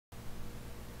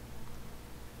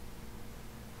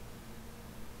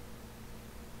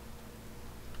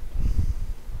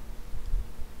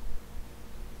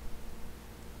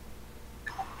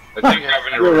I think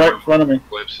having to You're right in front of me.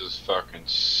 clips is fucking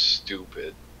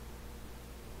stupid.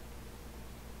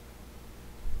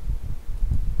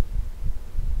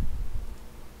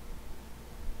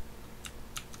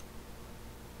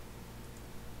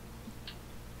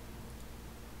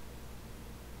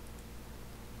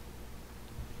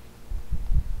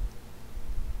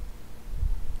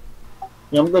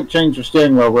 Yeah, I'm going to change the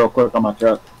steering wheel real quick on my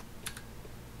truck.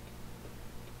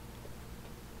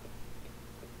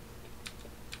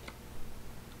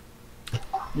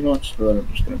 You know what? Screw it. I'm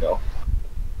just going to go.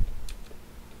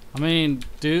 I mean,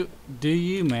 do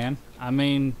you, man? I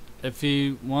mean, if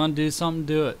you want to do something,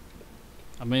 do it.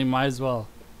 I mean, might as well.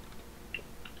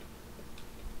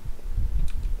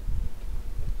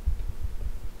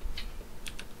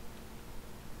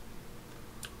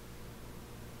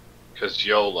 Cause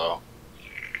YOLO.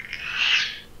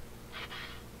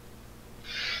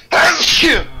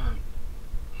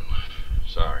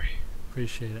 Sorry.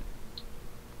 Appreciate it.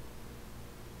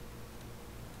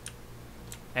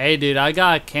 Hey, dude, I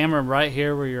got a camera right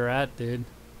here where you're at, dude.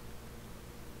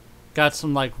 Got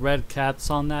some, like, red caps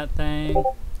on that thing.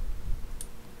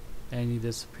 And you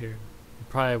disappeared. You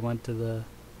probably went to the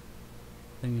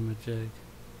thingamajig.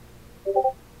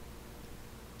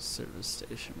 Service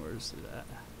station, where's it at?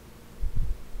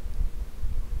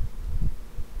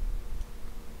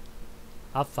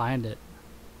 I'll find it.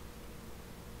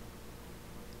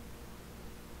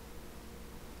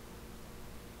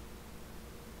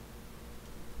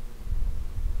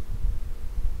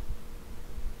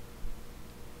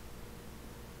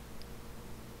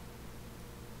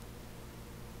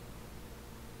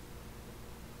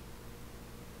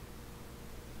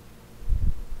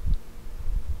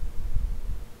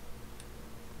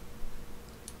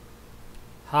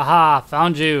 Haha,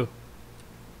 found you.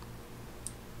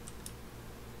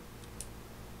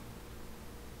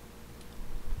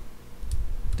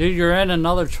 Dude, you're in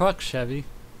another truck, Chevy.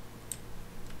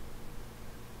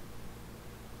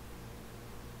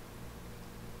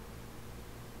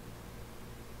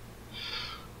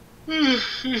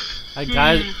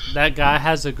 That guy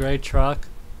has a gray truck.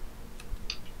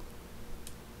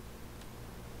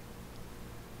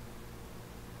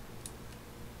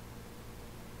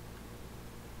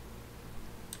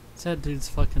 What's that dude's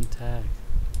fucking tag?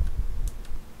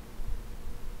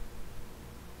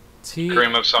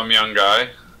 Cream of some young guy.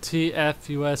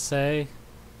 TFUSA.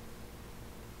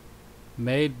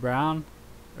 Made Brown,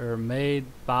 or made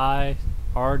by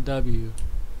RW.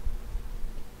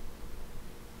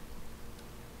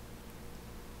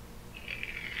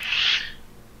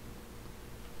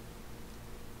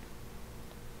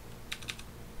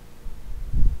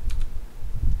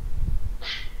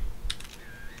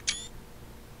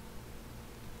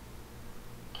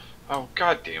 Oh,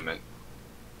 god damn it.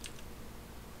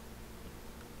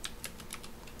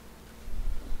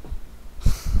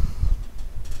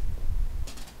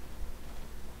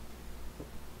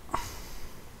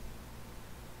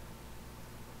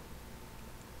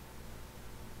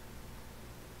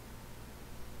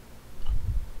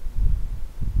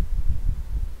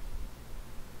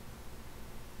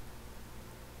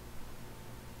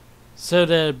 So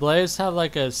did Blaze have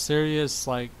like a serious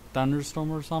like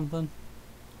thunderstorm or something?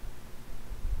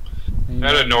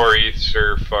 Had a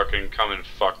nor'easter fucking come and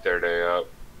fuck their day up.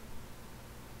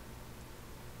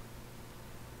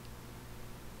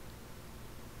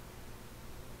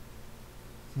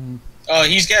 Oh,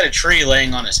 he's got a tree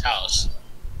laying on his house.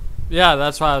 Yeah,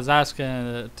 that's why I was asking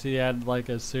if he had like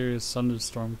a serious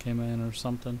thunderstorm came in or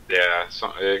something. Yeah,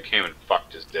 it came and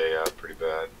fucked his day up pretty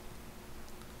bad.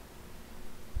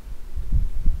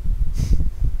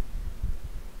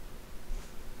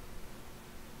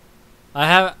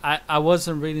 I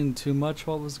wasn't reading too much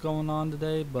what was going on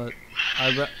today, but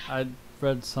I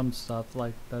read some stuff.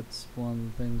 Like that's one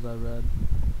of the things I read.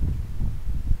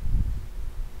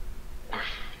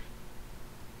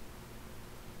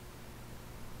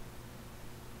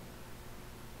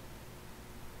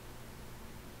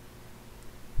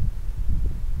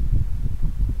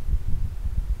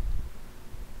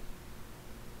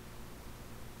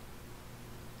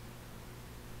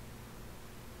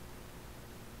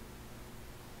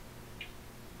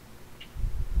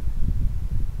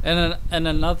 And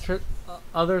another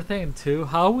other thing too,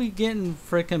 how are we getting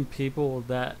freaking people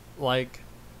that like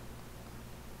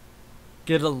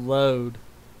get a load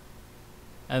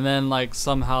and then like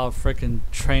somehow freaking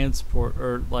transport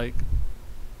or like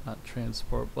not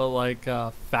transport but like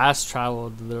fast travel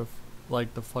to their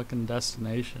like the fucking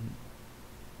destination?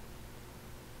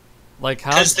 Like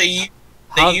how? Because they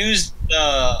use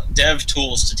dev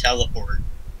tools to teleport.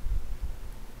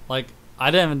 Like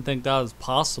I didn't even think that was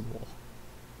possible.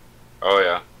 Oh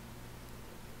yeah.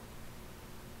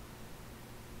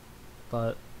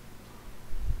 but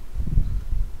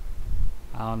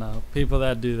I don't know. People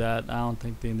that do that, I don't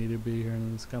think they need to be here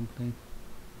in this company.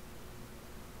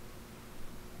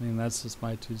 I mean, that's just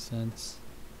my 2 cents.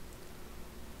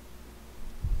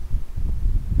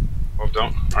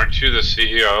 Well, aren't you the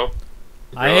CEO?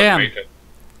 I am.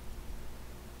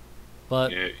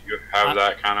 But you have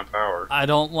that kind of power. I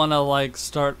don't want to like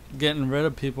start getting rid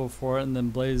of people for it and then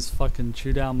Blaze fucking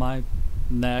chew down my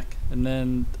neck and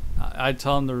then I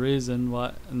tell him the reason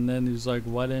what, and then he's like,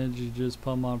 why didn't you just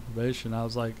put him on probation? I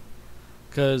was like,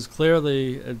 because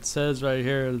clearly it says right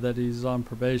here that he's on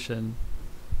probation,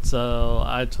 so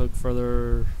I took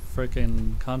further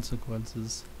freaking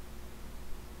consequences.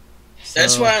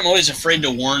 That's So, why I'm always afraid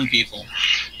to warn people.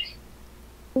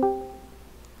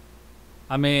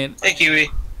 I mean, Hey, Kiwi.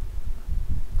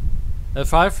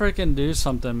 if I freaking do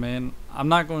something, man, I'm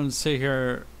not going to sit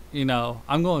here, you know,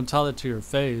 I'm going to tell it to your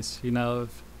face, you know,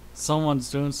 if someone's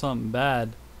doing something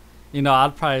bad, you know,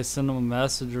 I'd probably send them a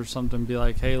message or something, be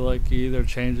like, hey, look, you either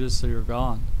change this or you're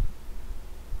gone.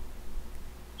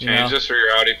 Change this or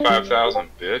you're Audi 5000,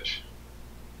 bitch.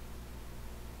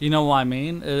 You know what I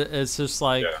mean? It's just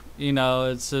like, Yeah. you know,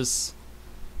 it's just,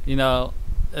 you know,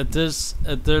 if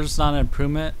there's not an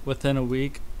improvement within a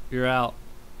week, you're out.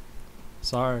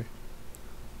 Sorry.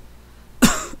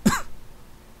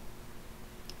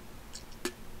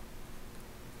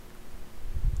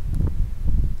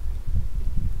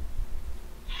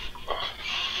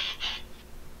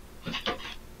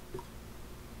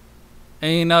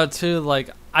 And you know, too,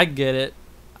 like, I get it.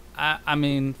 I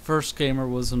mean, First Gamer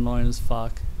was annoying as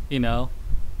fuck, you know?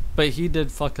 But he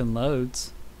did fucking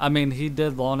loads. I mean, he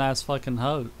did long ass fucking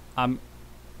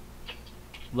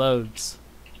loads.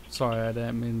 Sorry, I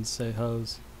didn't mean to say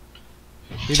hose.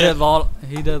 He did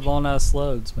long ass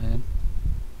loads, man.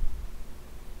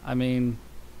 I mean,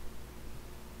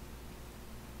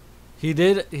 he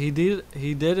did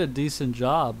a decent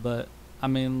job, but I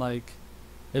mean, like,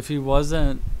 if he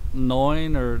wasn't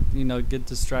annoying or, you know, get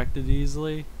distracted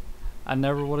easily, I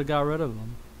never would have got rid of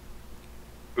him.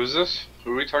 Who's this?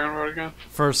 Who are we talking about again?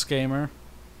 First Gamer.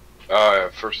 Yeah,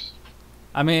 first.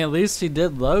 I mean, at least he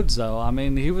did loads, though. I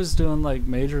mean, he was doing, like,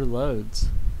 major loads.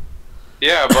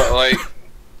 Yeah, but like,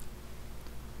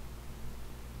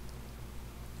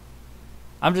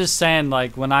 I'm just saying,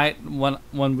 like,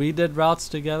 when we did routes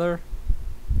together,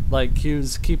 like, he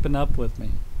was keeping up with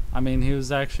me. I mean, he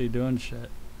was actually doing shit.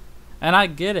 And I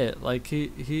get it. Like,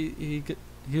 he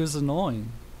was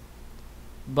annoying.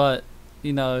 But,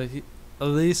 you know, at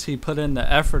least he put in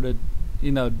the effort of,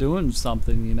 you know, doing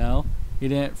something, you know? He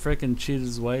didn't freaking cheat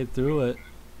his way through it.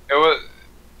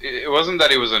 it wasn't that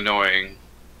he was annoying.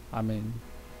 I mean,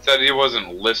 It said he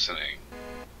wasn't listening.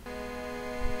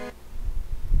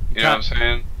 You know what I'm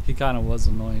saying? he kind of was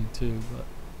annoying, too, but...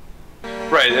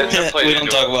 Right, that played We don't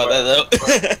into talk it, about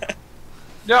but- that, though.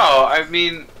 No, I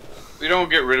mean, we don't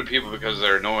get rid of people because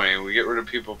they're annoying. We get rid of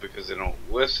people because they don't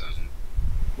listen.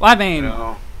 Well, I mean... You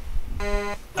know?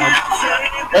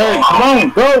 Hey, come on,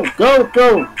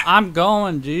 go! I'm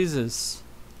going, Jesus.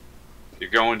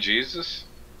 You're going Jesus?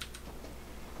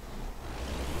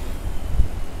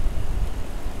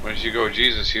 Once you go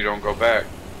Jesus, you don't go back.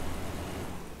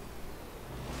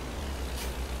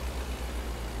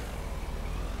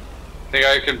 Think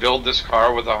I can build this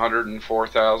car with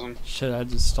 104,000? Shit, I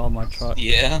just stole my truck.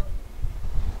 Yeah.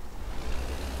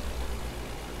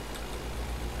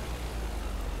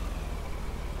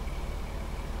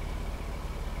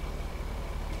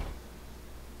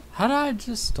 How did I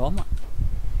just stall my...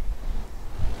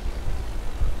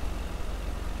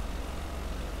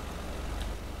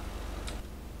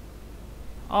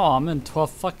 Oh, I'm in 12th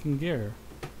fucking gear.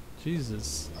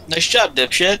 Jesus. Nice job,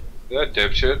 dipshit. That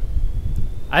dipshit.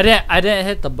 I didn't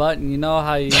hit the button. You know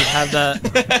how you have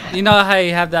that you know how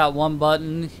you have that one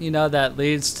button, you know, that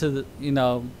leads to the, you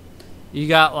know, you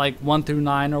got like 1 through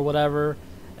 9 or whatever,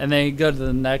 and then you go to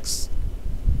the next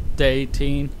to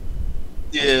 18.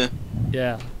 Yeah.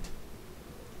 Yeah.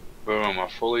 Boom, a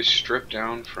fully stripped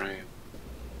down frame.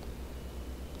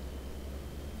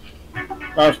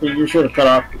 Actually, you should have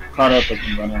caught up with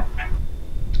him by now.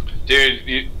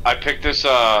 Dude, I picked this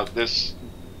this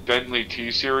Bentley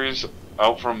T Series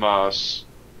out from a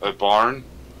barn.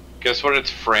 Guess what its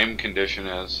frame condition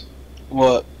is?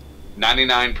 What?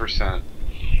 99%.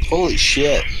 Holy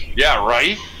shit. Yeah,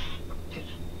 right?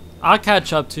 I'll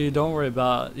catch up to you. Don't worry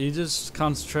about it. You just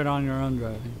concentrate on your own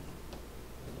driving.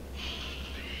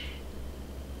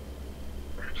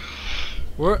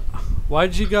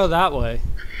 Why'd you go that way?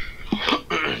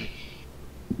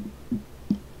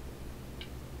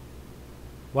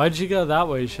 Why'd you go that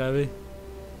way, Chevy?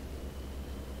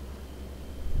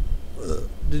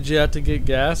 Did Did you have to get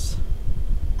gas?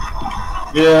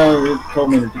 Yeah, it told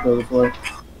me to go this way.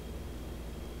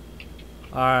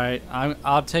 Alright,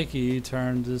 I'll take a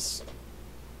U-turn. Just...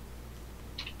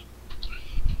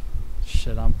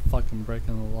 Shit, I'm fucking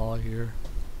breaking the law here.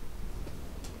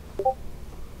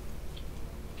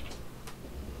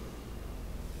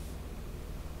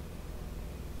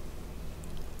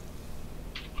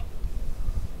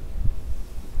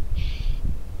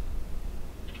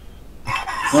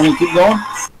 Want me to keep going?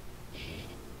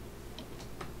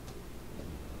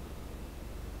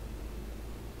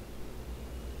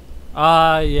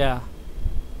 Yeah.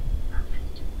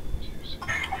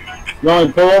 You want me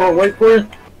to pull over and wait for you?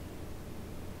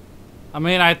 I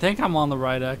mean, I think I'm on the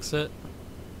right exit.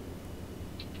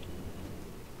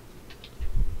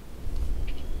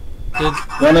 You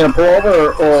want me to pull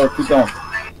over or keep going?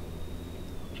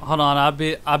 Hold on,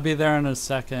 I'll be there in a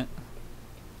second.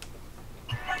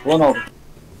 One over.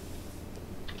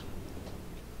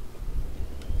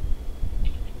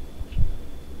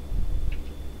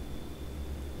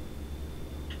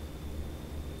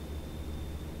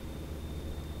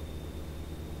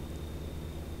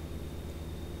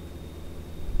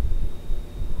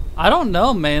 I don't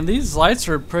know, man. These lights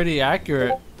are pretty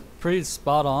accurate, pretty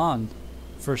spot on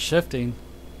for shifting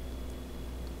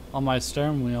on my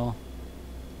steering wheel.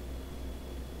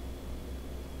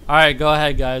 Alright, go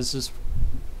ahead, guys. Just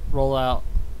roll out.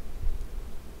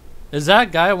 Is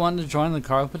that guy wanting to join the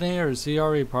company, or is he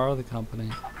already part of the company?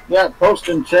 Yeah, post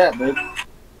in chat, dude.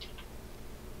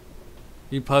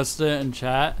 You posted it in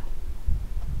chat?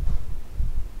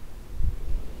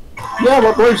 Yeah,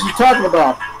 what place you talking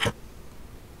about?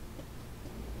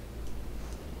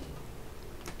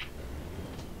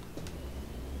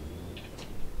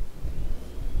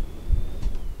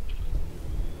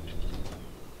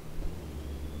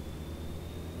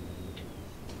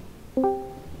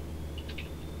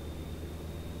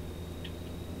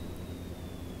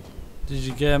 Did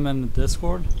you get him in the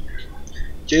Discord?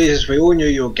 Jesus, we all knew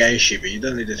you were gay, Shiver. You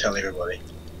don't need to tell everybody.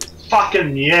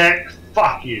 Fucking yeah,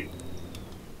 fuck you.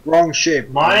 Wrong ship.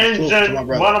 My I'm talking to engine, my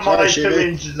brother. one of my Sorry, two Shivy.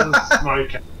 engines is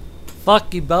smoking.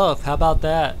 Fuck you both. How about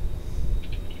that?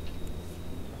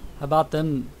 How about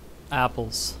them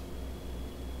apples?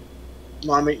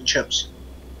 No, I'm eating chips.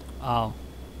 Oh.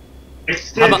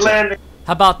 Extend landing.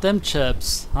 How about them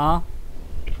chips, huh?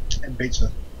 And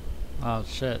pizza. Oh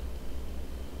shit.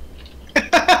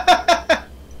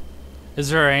 Is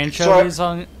there anchovies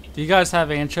on? Do you guys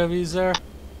have anchovies there?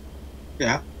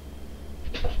 Yeah.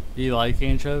 Do you like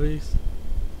anchovies?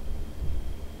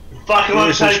 Fucking What I'm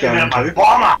is this taking out going my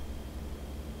to?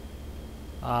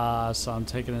 bomber. So I'm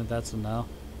taking it that's a no.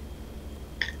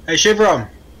 Hey, Chevron,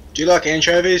 do you like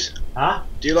anchovies? Huh?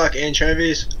 Do you like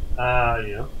anchovies?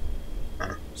 Yeah.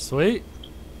 Sweet.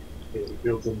 Yeah, we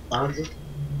built some fans.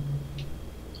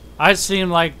 I seem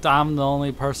like I'm the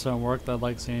only person at work that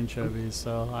likes anchovies,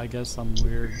 so I guess I'm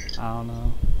weird. I don't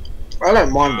know. I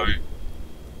don't mind them.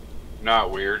 Not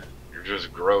weird. You're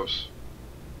just gross.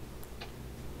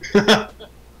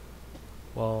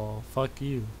 Well, fuck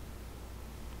you,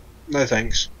 No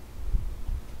thanks.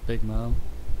 Big Mo.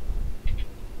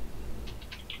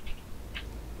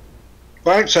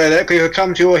 Don't say that, because he'll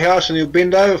come to your house and he'll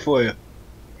bend over for you.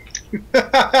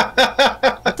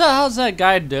 What the hell's that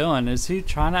guy doing? Is he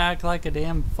trying to act like a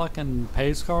damn fucking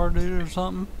pace car dude or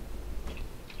something?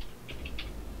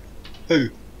 Who?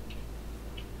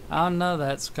 I don't know,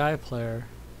 that Sky player.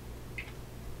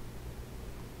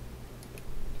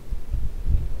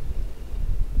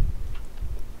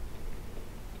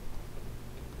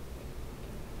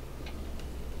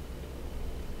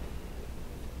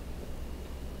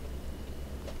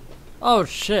 Oh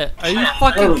shit, are you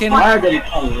fucking kidding me? Lagging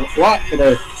a lot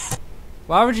today.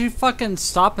 Why would you fucking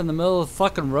stop in the middle of the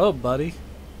fucking road, buddy?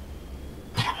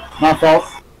 My fault.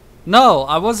 No,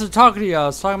 I wasn't talking to you, I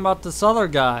was talking about this other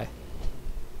guy.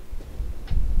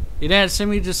 You didn't see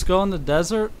me just go in the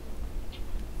desert?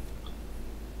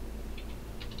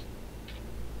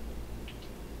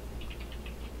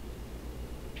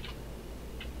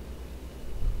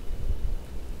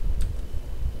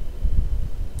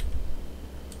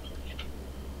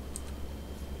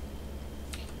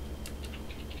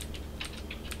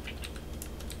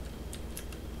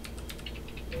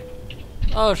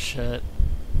 Oh shit.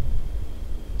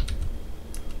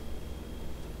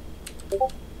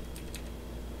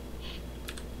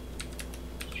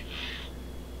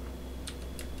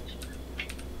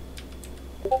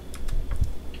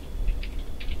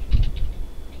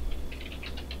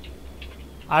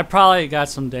 I probably got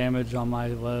some damage on my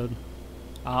load.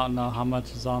 I don't know how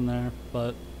much is on there,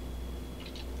 but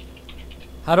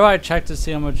how do I check to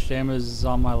see how much damage is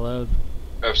on my load?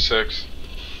 F6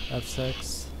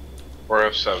 F6. or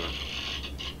F7.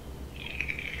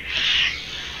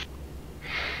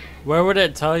 Where would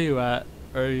it tell you at?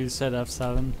 Or you said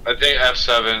F7? I think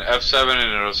F7, F7,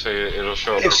 and it'll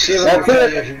show up. If Seal That's will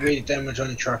it. if you read damage on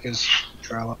the tracker's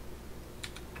trailer.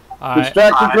 Alright.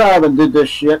 Distracted driving did this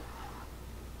shit.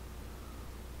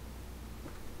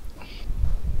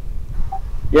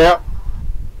 Yep.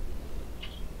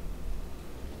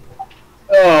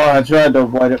 Oh, I tried to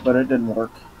avoid it, but it didn't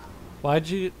work. Why'd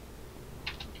you...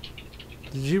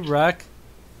 Did you wreck?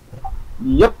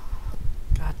 Yep.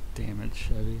 God damn it,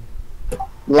 Chevy.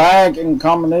 Lag in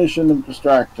combination of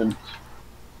distraction.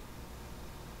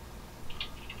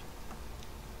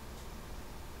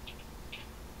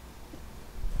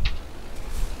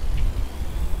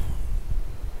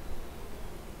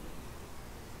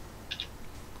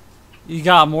 You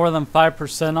got more than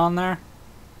 5% on there?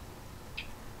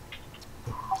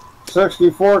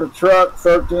 64 to truck,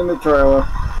 13 to trailer.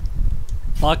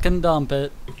 Fucking dump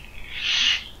it.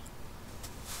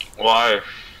 Why?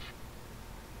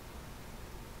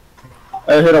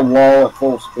 I hit a wall at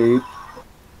full speed.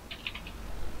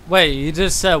 Wait, you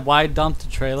just said why dump the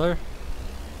trailer?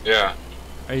 Yeah.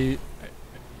 Are you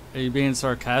being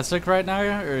sarcastic right now,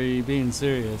 or are you being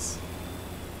serious?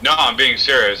 No, I'm being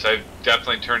serious. I've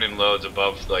definitely turned in loads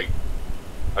above, like,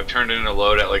 I've turned in a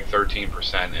load at like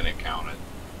 13% and it counted.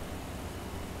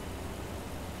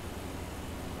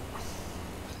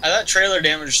 I thought trailer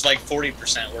damage was like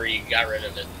 40% where you got rid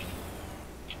of it.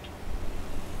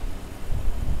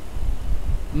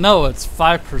 No, it's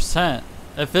 5%.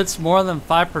 If it's more than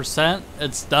 5%,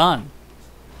 it's done.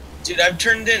 Dude, I've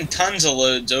turned in tons of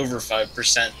loads over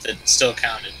 5% that still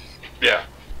counted. Yeah.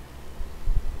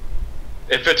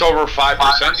 If it's over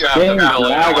 5%, you have to Game's fill it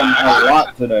lagging out. a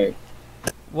lot today.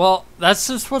 Well, that's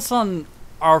just what's on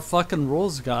our fucking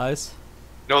rules, guys.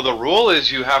 No, the rule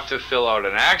is you have to fill out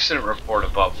an accident report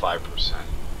above 5%.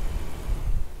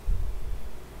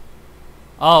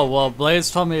 Oh, well, Blaze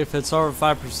told me if it's over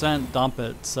 5%, dump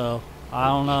it, so I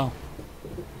don't know.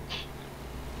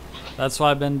 That's what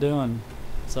I've been doing,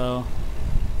 so.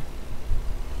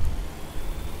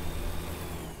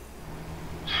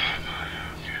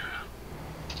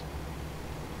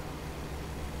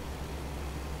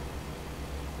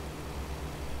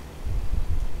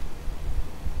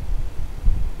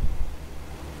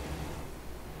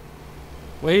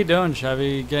 What are you doing, Chevy?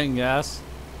 You getting gas?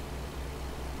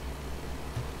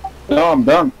 No, I'm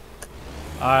done.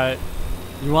 Alright.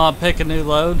 You want to pick a new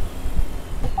load?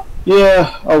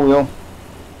 Yeah, I will.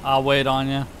 I'll wait on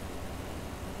you.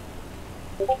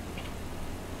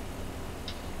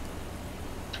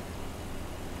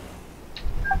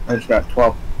 I just got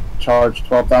charged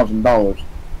 $12,000,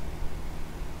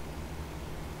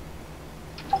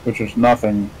 which is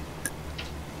nothing.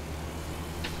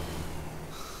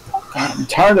 God, I'm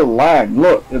tired of lag.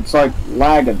 Look, it's like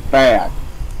lagging bad.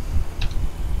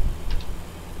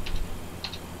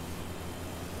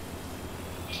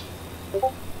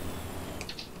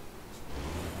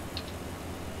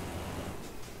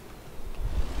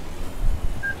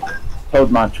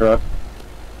 Towed my truck.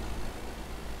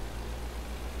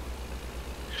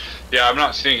 Yeah, I'm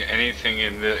not seeing anything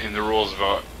in the rules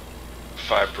about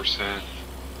 5%.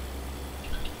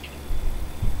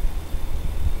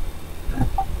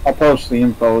 I'll post the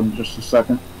info in just a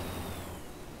second.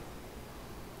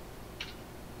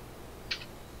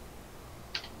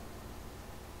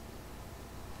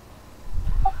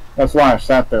 That's why I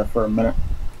sat there for a minute.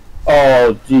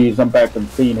 Oh, geez, I'm back in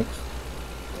Phoenix.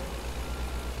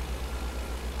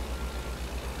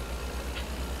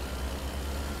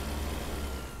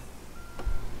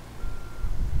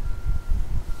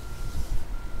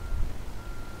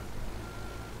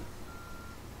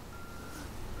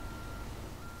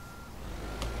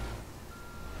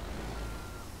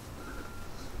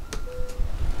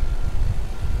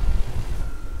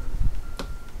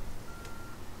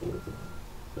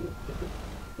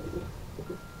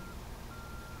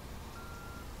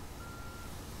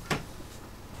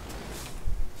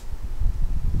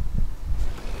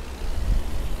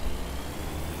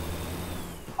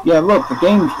 Yeah, look, the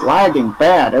game's lagging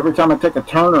bad. Every time I take a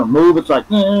turn or move, it's like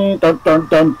dun dun dun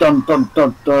dun dun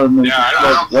dun dun.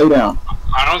 Yeah, Way down.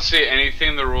 I don't see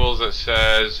anything in the rules that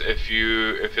says if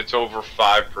it's over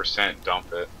 5%,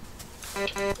 dump it.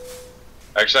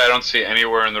 Actually, I don't see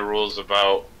anywhere in the rules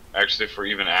about actually for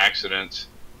even accidents.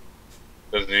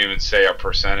 Doesn't even say a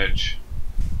percentage.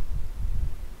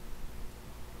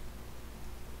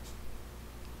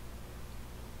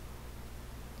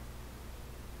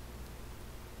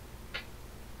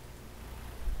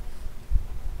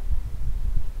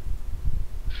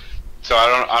 So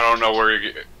I don't know where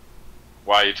you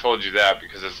why he told you that,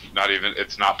 because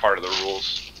it's not part of the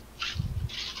rules.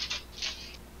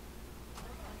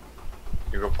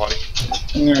 You go potty.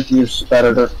 I'm gonna have to use the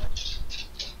editor.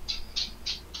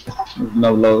 There's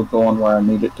no load going where I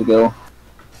need it to go.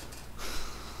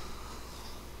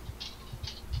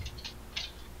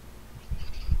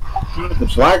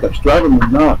 It's like it's driving me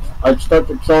nuts. I'd start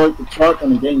to accelerate the truck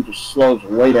and the game just slows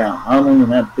way down. I don't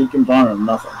even have beacons on or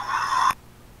nothing.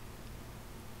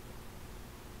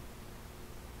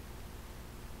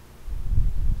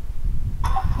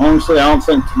 Honestly, I don't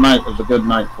think tonight was a good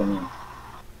night for me.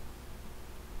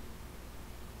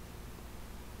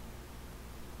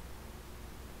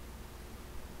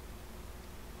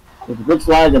 If it's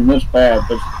lagging this bad,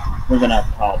 we're gonna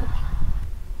have problems.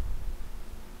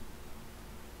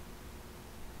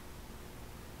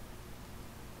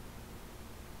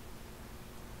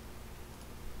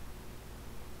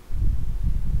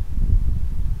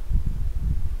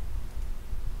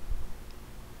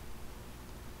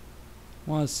 I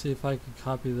want to see if I could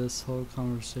copy this whole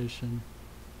conversation.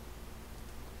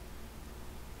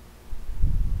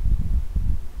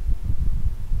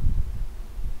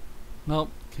 Nope,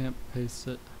 can't paste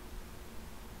it.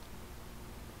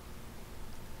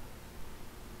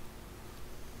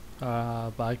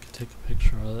 But I could take a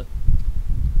picture of it.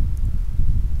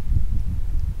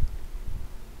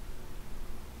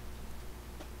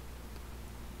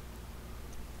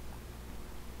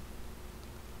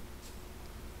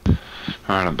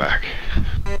 Alright, I'm back.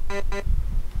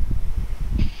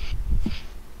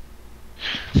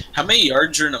 How many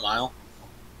yards are in a mile?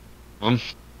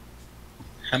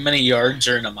 How many yards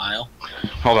are in a mile?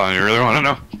 Hold on, you really want to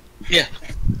know? Yeah.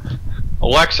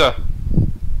 Alexa,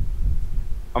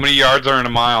 how many yards are in a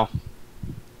mile?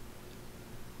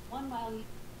 1 mile,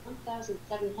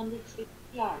 1,760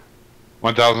 yards.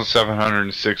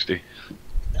 1,760.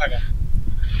 Okay.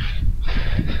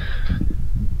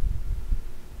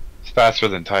 It's faster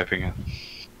than typing it.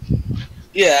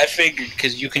 Yeah, I figured,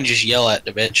 because you can just yell at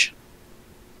the bitch.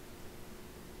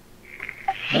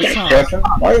 That's not, Question,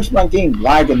 why is my game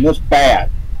lagging this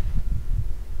bad?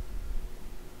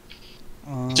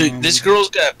 Dude, this girl's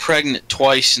got pregnant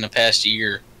twice in the past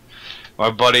year. My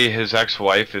buddy, his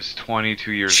ex-wife is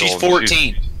 22 years She's old.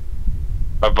 14.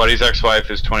 My buddy's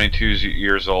ex-wife is 22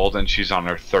 years old, and she's on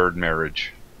her third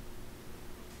marriage.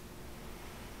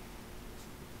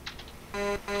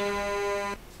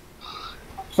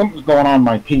 Something's going on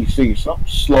my PC.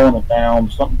 Something's slowing it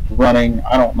down. Something's running.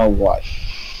 I don't know what.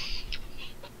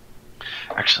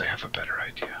 Actually, I have a better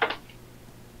idea.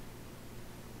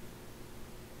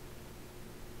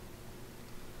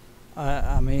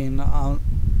 I mean,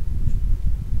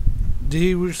 do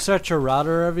you reset your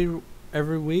router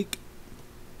every week?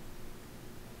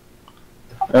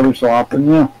 Every so often,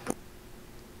 yeah.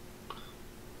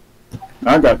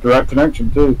 I got direct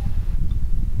connection too.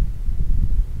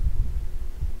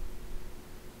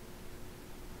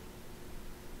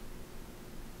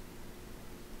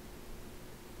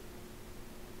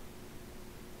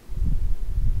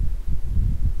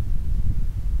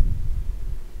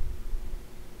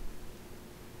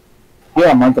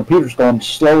 Yeah, my computer's going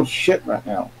slow as shit right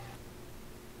now.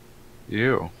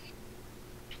 You.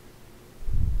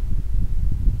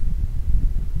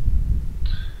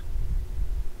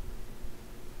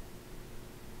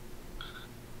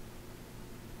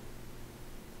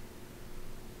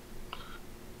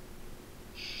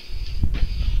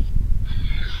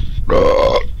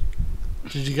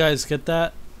 Did you guys get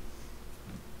that?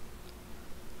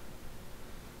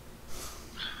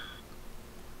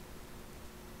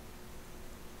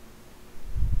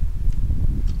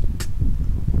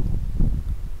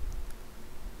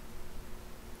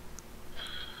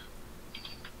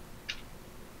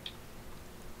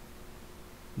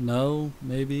 No,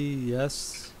 maybe,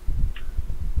 yes.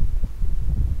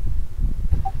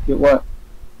 Get what?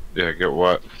 Yeah, get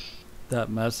what? That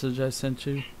message I sent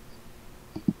you.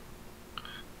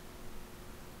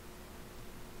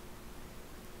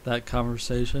 That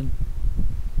conversation.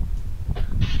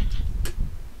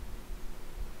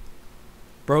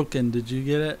 Broken, did you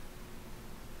get it?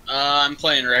 I'm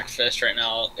playing Wreckfest right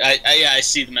now. Yeah, I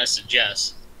see the message,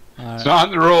 yes. It's Alright. not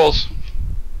in the rules.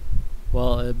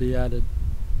 Well, it'd be added.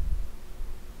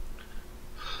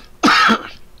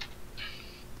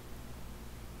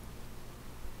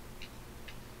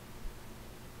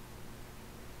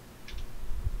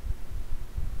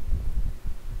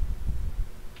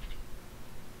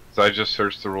 So I just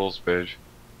searched the rules page.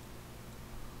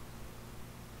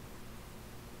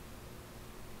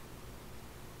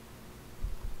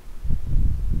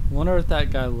 Wonder if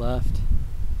that guy left.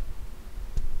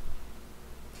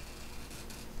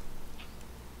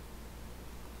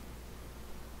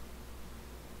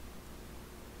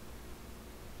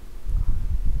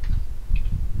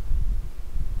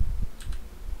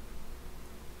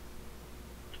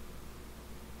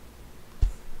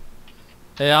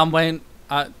 Hey, I'm waiting.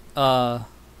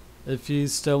 If you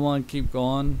still want to keep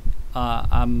going,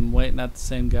 I'm waiting at the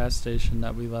same gas station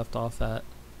that we left off at.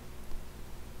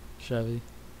 Chevy.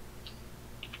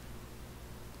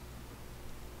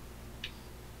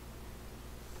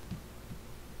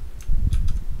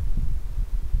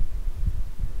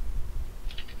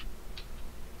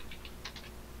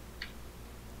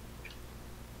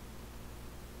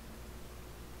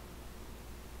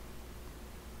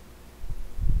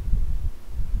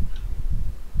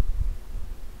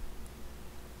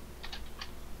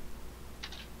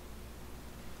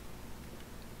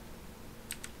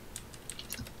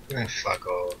 Oh, fuck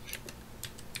off.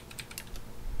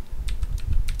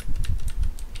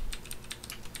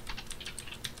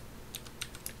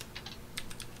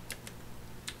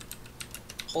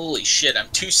 Holy shit, I'm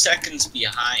 2 seconds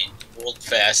behind world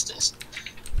fastest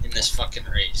in this fucking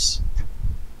race.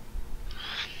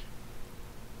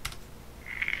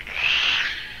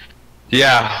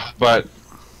 Yeah, but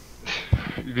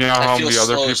you know I how feel many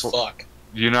other slow people? as fuck.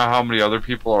 Do you know how many other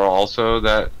people are also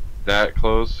that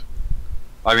close?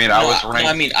 I mean, I was ranked.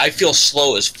 I mean, I feel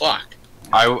slow as fuck.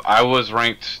 I was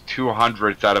ranked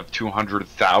 200th out of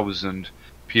 200,000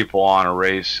 people on a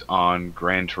race on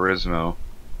Gran Turismo.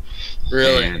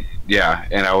 Really? And, yeah,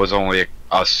 and I was only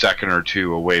a second or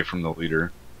two away from the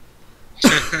leader.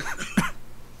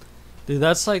 Dude,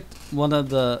 that's like one of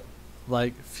the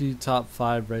few top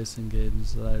 5 racing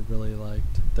games that I really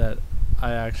liked. That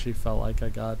I actually felt like I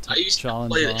got to I used to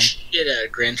challenge play on. the shit out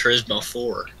of Gran Turismo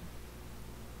 4.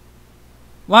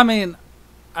 Well, I mean,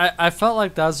 I felt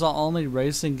like that's the only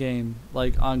racing game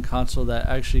like on console that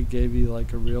actually gave you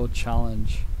like a real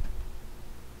challenge.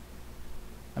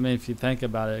 I mean, if you think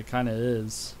about it, it kind of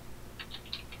is.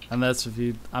 And that's if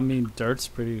you. I mean, dirt's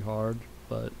pretty hard,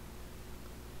 but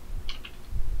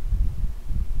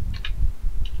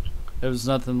it was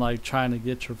nothing like trying to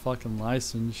get your fucking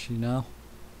license, you know?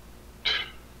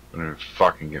 Don't even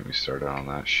fucking get me started on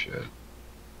that shit.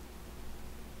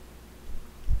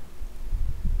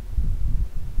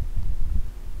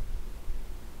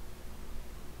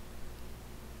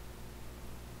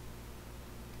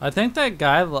 I think that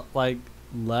guy like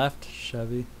left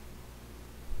Chevy.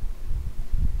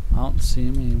 I don't see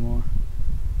him anymore.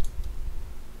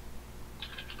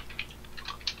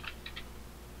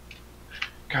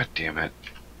 God damn it.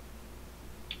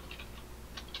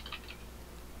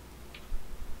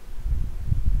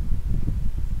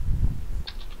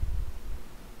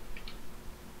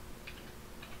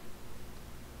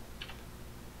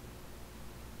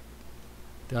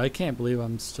 Dude, I can't believe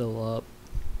I'm still up.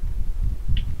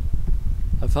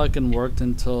 I fucking worked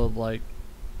until like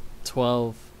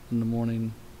 12 in the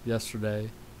morning yesterday.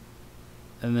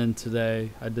 And then today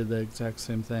I did the exact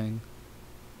same thing.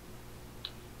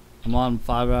 I'm on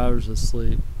 5 hours of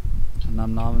sleep and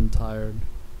I'm not even tired.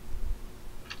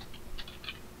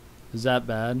 Is that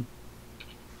bad?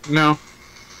 No.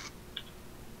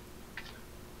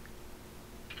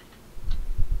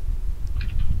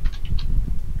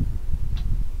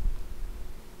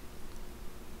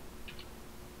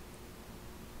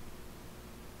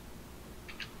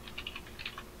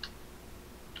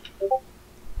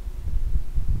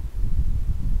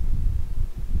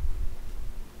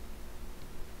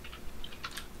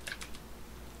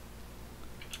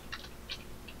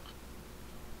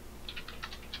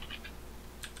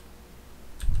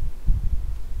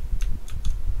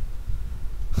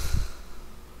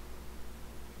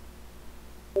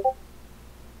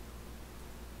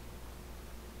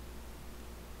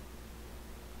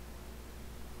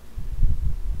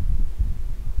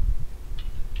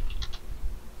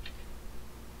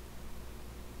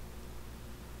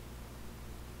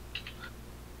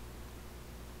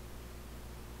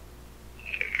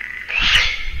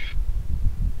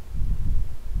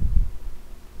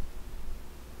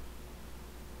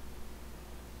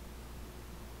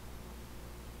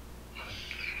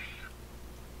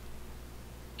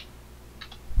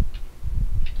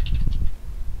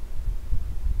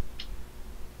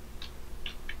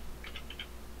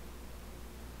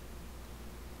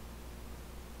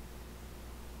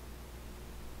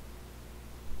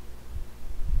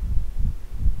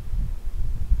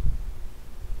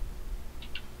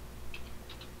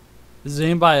 Is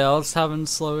anybody else having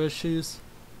slow issues?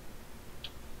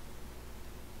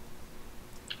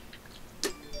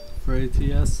 For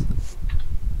ATS?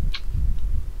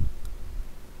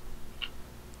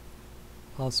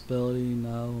 Possibility,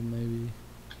 no, maybe.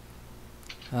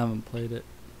 I haven't played it.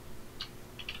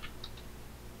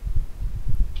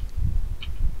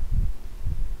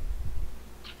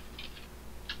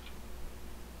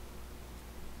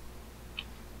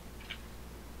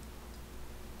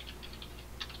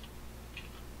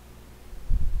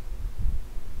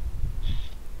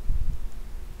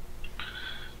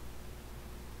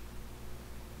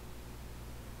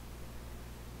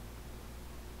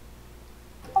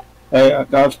 Hey,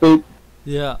 Godspeed.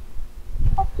 Yeah.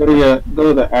 Go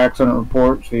to the accident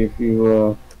report. See if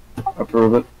you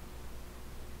approve it.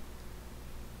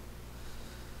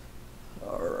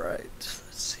 Alright,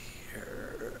 let's see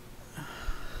here.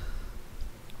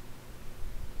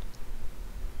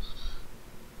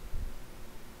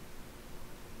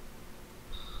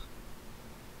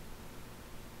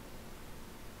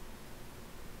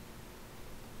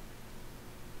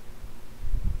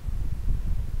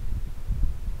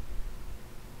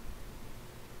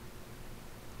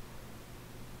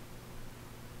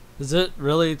 Is it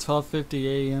really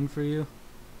 12:50 a.m. for you?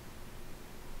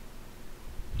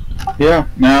 Yeah.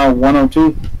 Now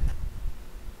 102.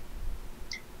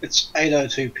 It's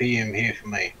 8:02 p.m. here for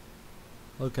me.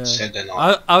 Okay. Saturday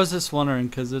night. I was just wondering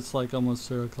because it's like almost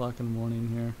 3 o'clock in the morning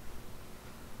here.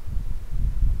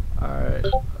 Alright,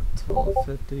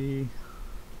 12:50.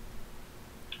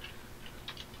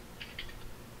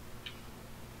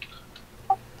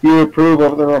 You approve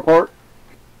of the report?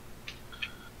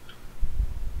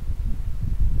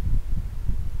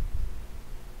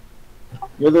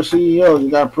 You're the CEO. You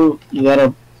got proof. You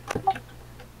gotta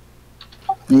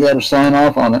sign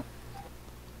off on it.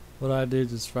 What do I do?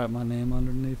 Just write my name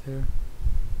underneath here?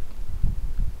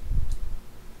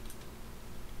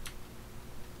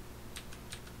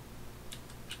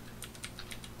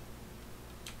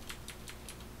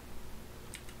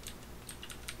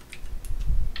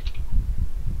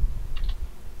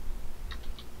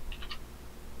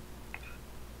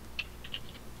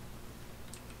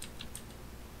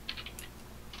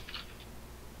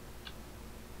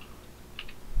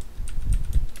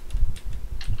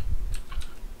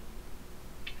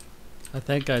 I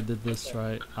think I did this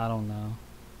right. I don't know.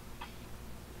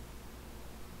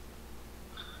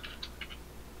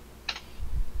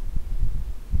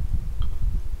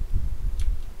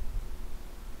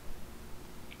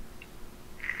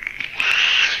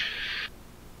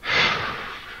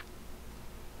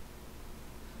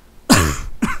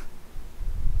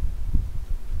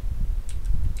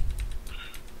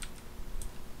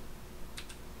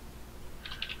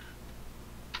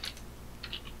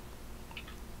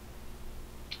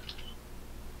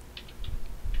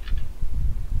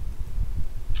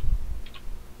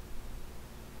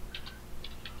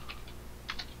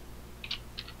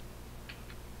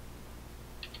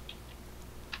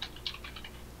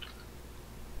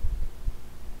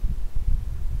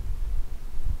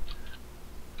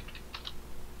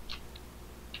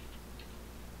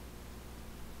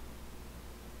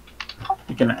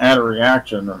 You can add a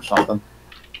reaction or something.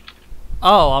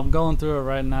 Oh, I'm going through it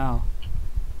right now.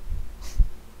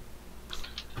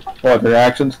 What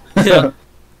reactions? Yeah.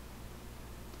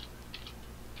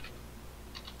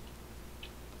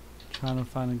 Trying to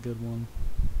find a good one.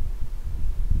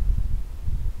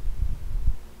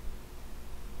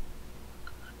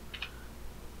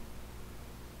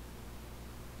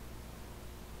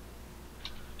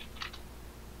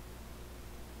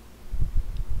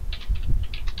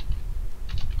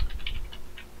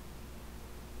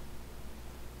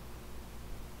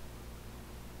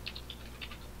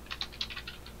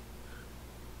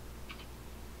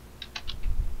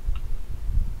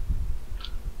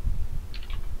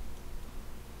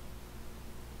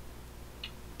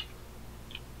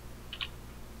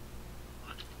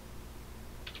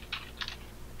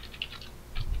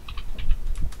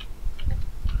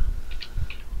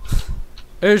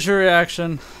 Here's your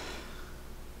reaction.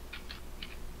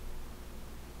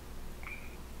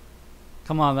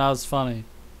 Come on, that was funny.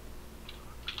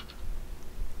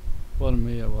 Wasn't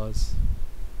me, it was.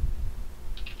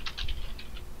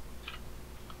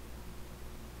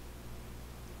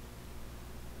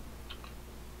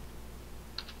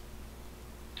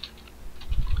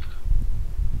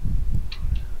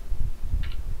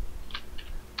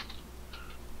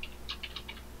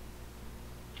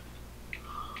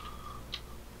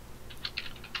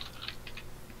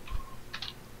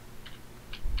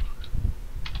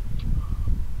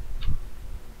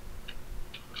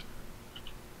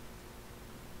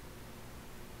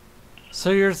 So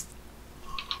you're...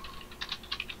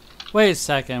 Wait a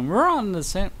second, we're on the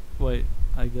same... Wait,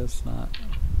 I guess not.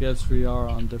 Guess we are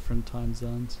on different time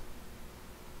zones.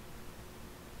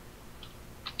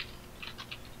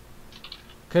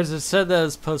 Because it said that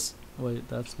it's post... Wait,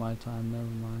 that's my time, never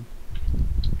mind.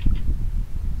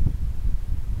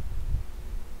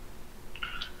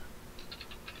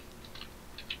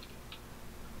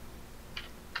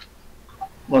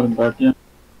 Let him back in.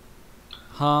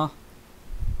 Huh?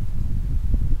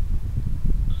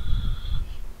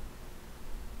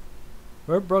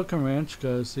 Where'd Broken Ranch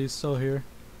go? Is he still here?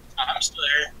 I'm still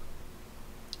here.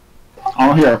 I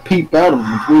don't hear a peep out of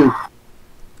him. It's weird.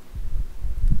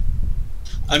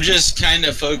 I'm just kind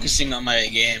of focusing on my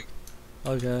game.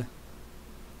 Okay.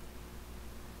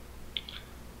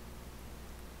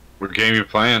 What game you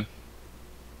playing?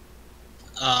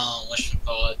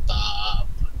 Whatchamacallit,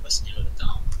 what's the name of the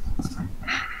town?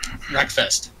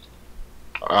 Wreckfest.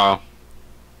 Oh.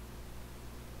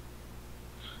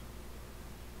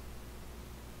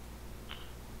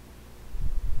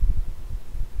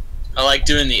 I like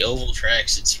doing the oval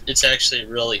tracks. It's actually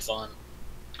really fun.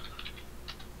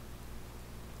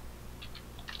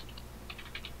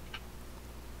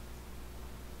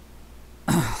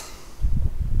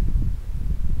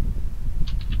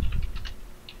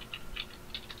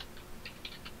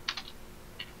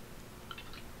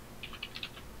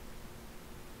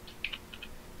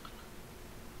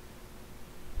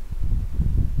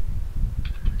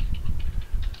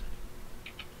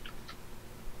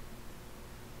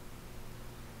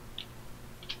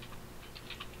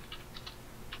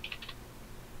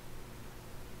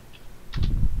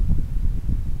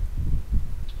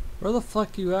 Where the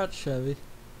fuck you at, Chevy?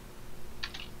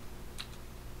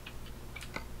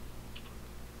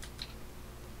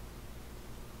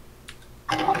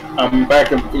 I'm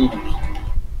back in Phoenix.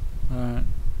 Alright.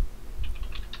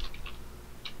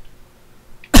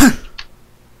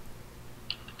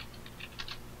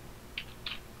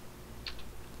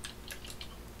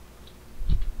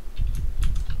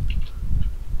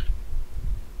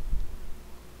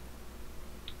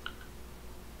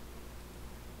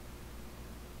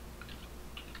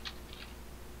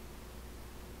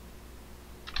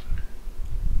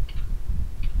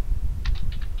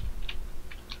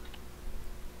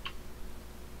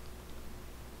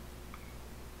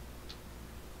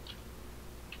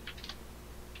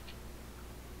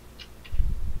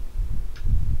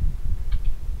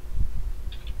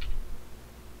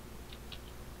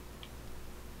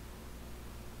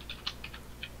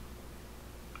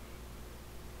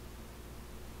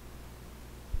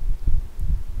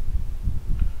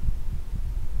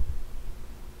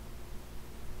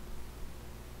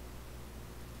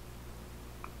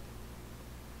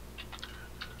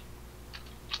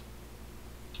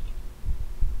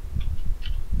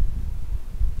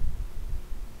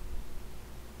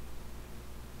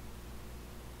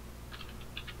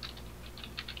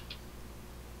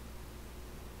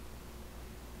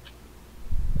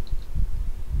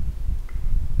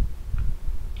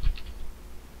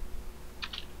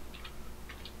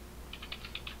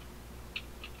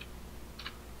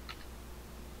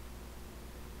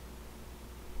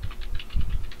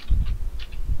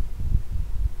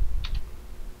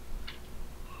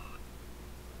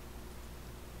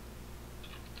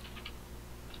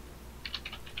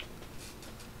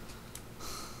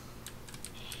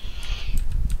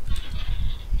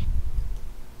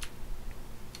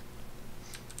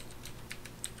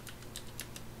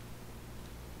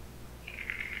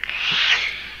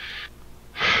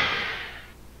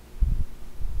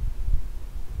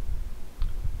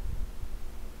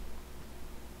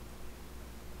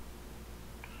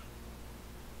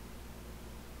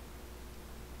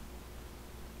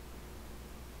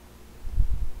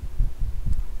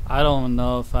 I don't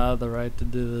know if I have the right to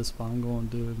do this, but I'm going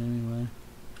to do it anyway.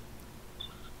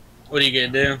 What are you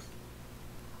gonna do?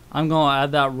 I'm going to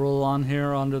add that rule on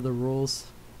here under the rules.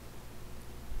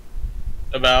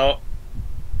 About?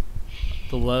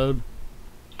 The load.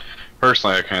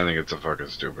 Personally, I kind of think it's a fucking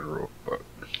stupid rule, but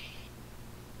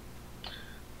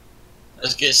I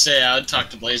was gonna say, I would talk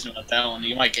to Blazman about that one.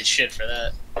 You might get shit for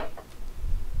that.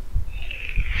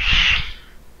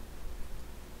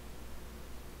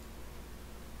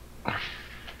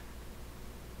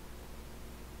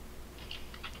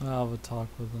 I'll have a talk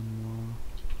with him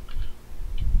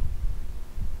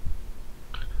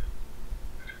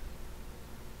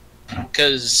tomorrow.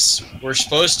 Because we're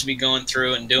supposed to be going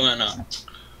through and doing a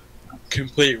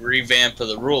complete revamp of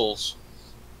the rules.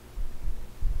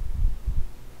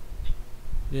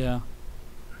 Yeah.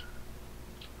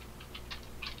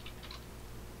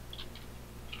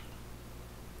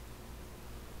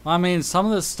 I mean, some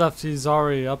of this stuff he's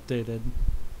already updated.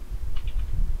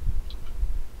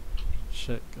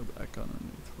 Shit, go back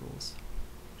underneath rules.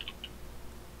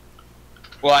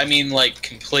 Well, I mean, like,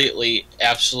 completely,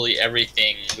 absolutely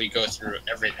everything. We go through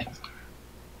everything.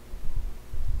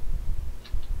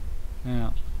 Yeah.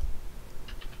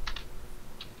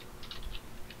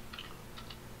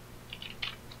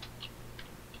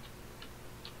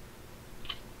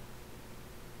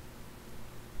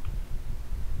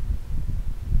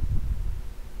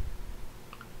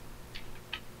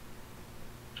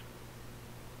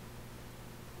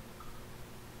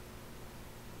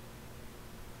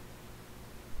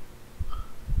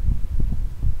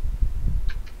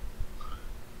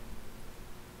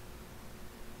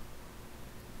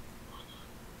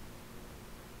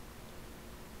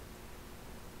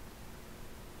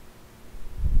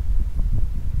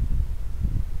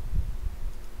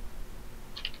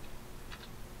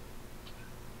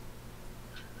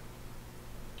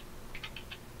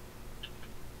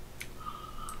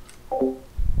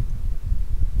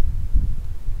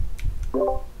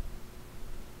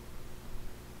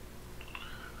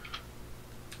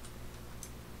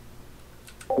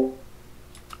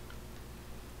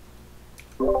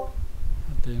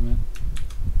 Damn it.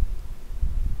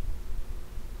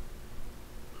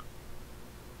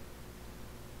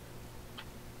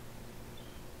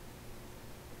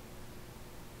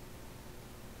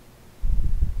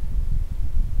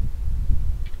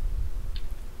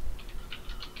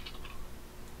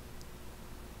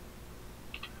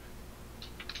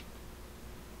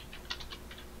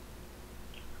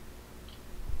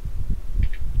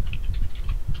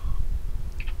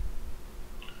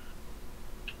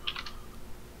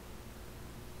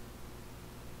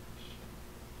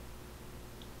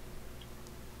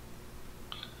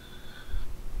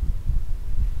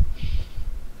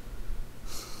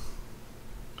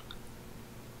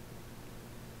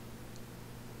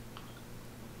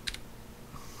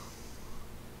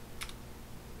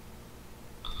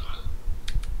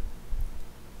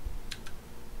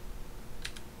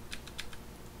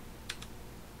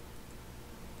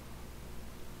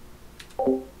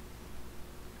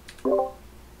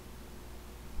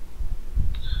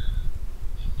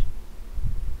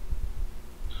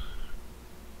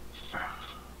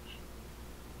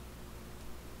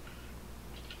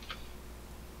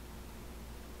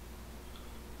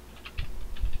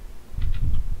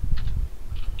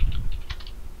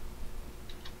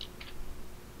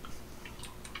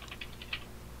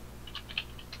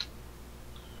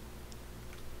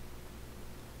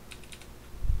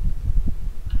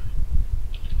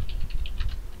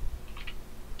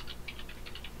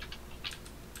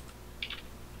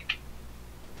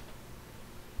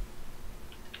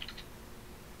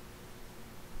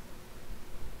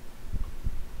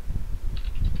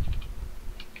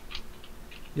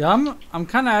 Yeah, I'm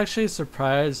kind of actually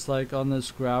surprised, like, on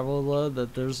this gravel load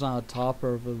that there's not a topper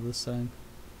over this thing.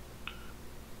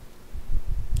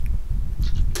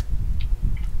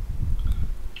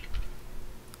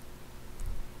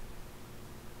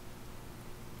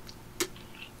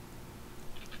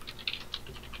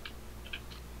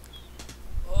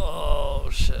 Oh,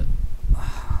 shit.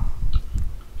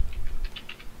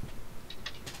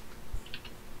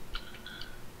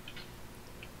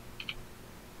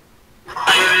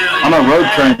 I'm a road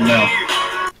train now.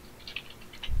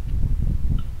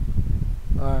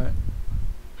 Alright.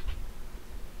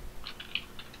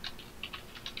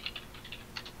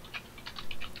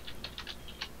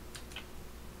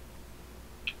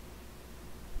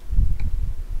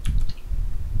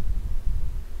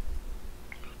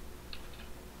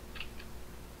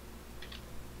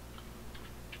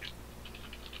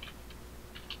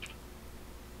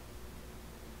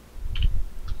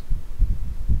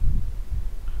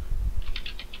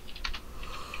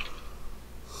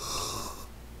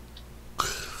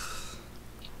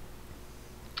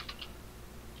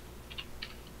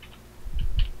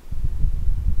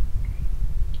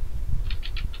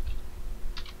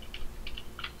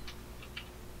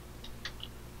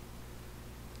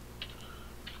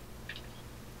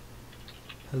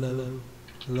 Hello.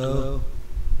 Hello.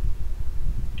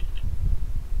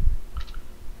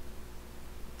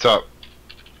 What's up?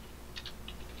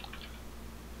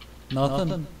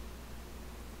 Nothing.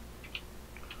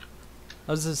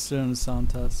 I was just doing a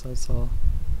sound test, that's all.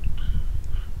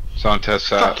 Sound test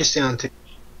Fuck that. your sound test.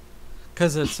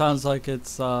 Cause it sounds like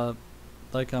it's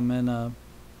like I'm in a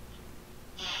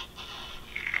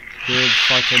weird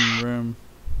fucking room.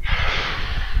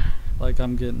 Like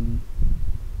I'm getting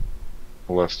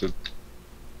Molested.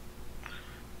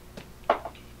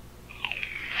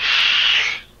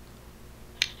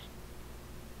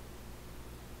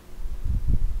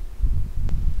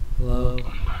 hello.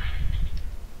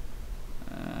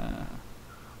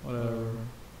 Whatever.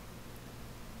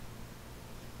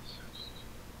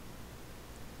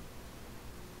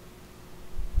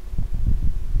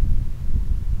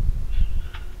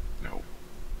 No.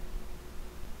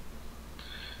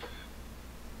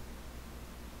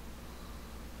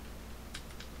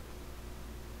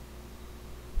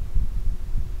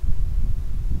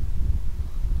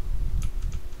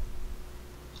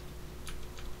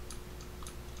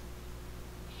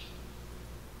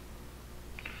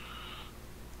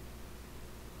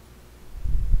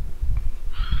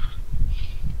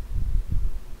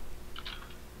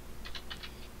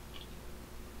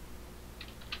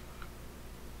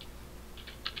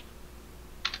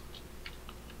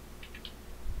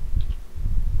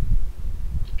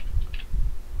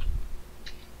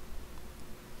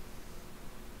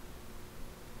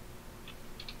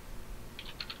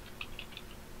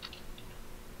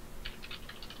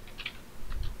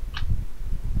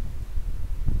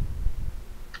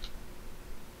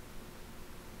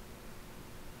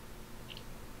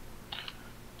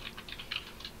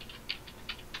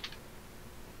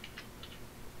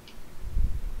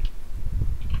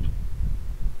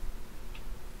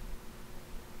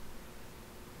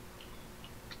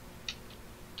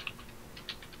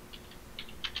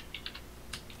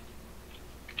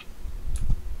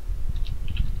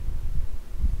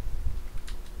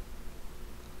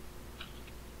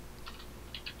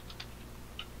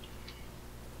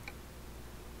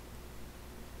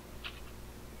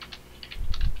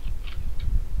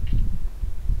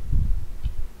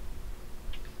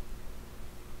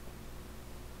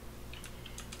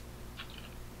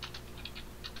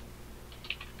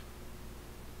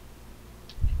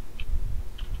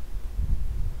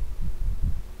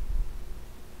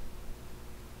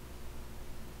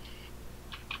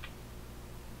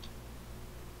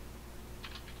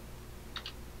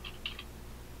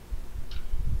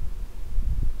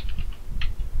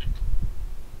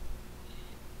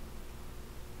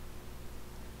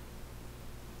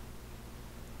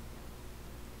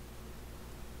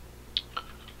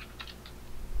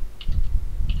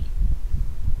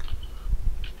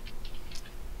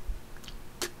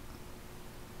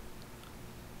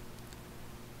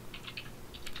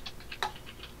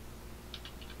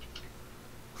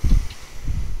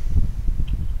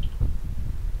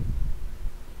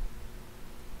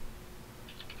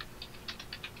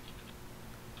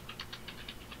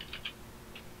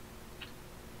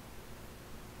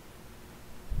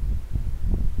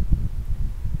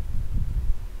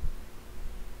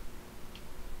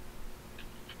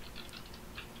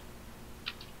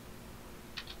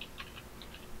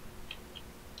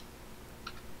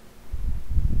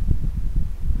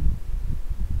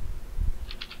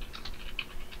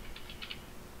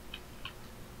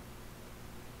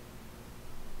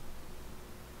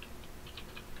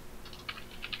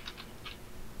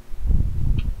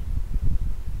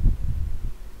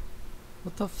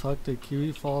 the fuck did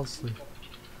Kiwi fall asleep?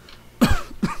 I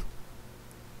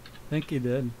think he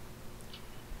did.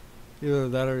 Either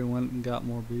that or he went and got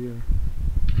more beer.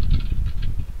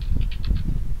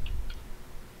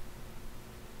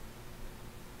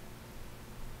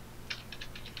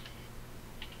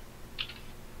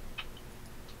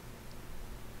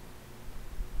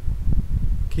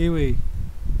 Kiwi.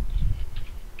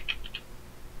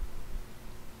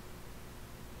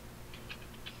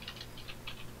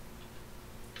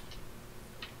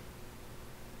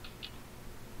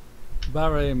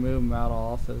 About ready to move him out of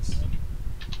office.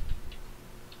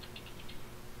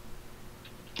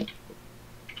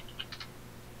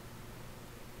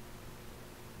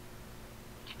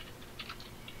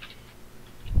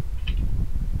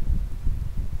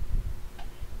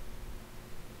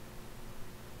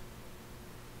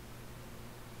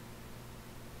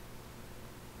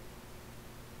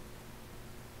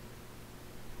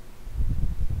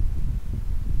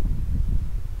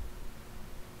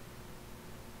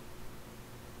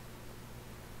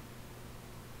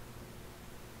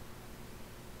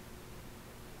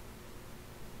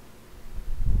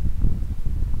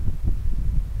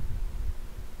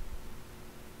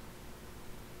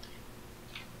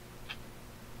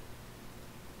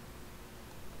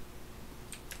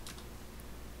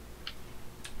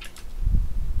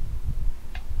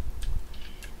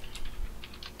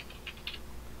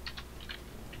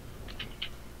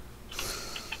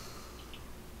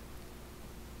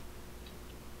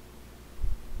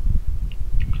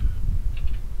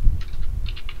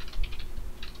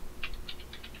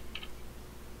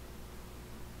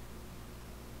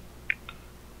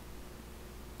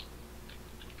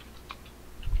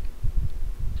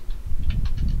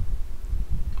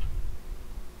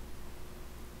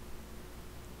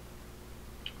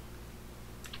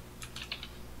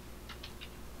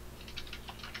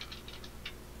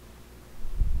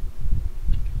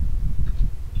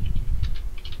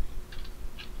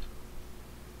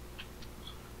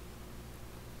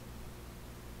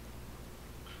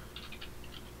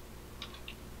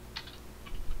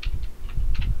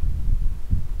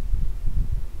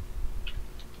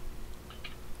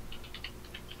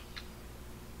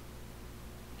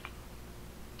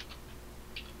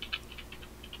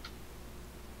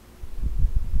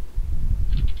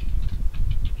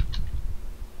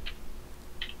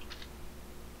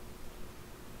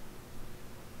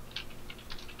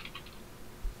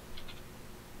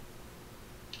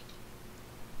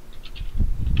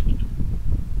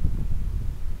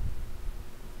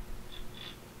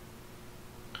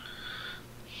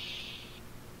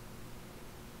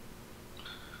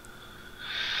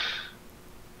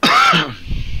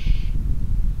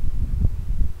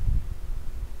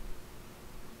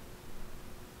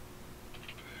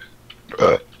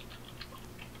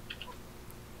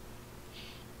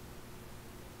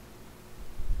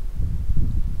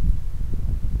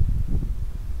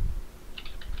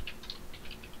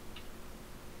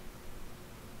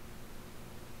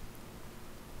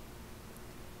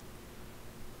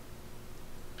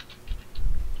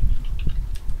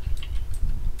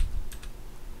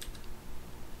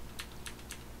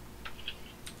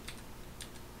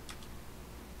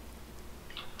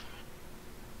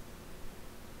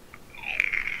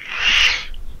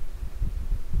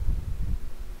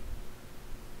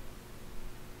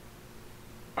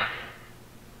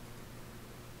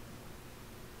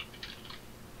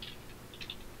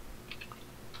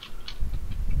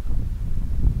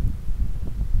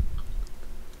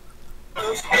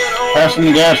 Passing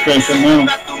the gas station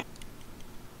now.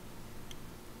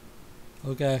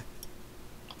 Okay.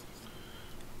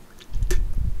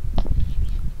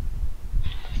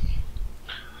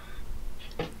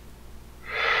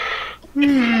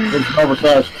 There's an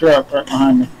oversized truck right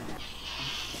behind me.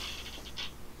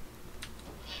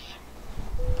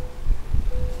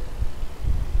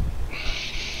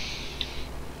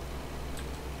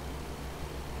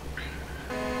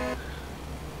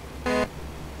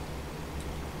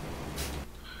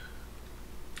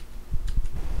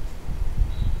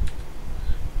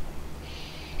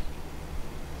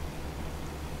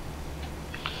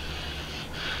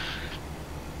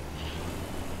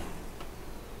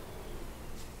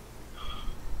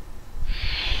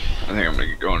 I think I'm gonna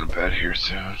get going to bed here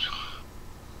soon.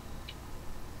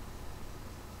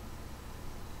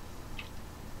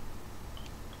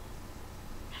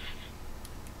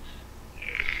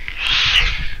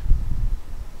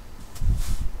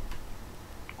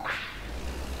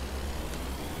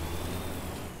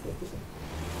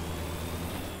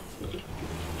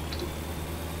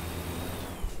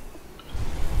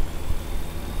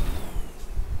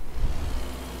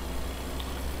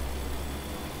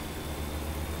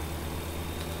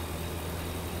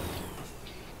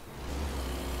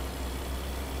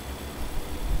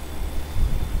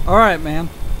 Alright, man.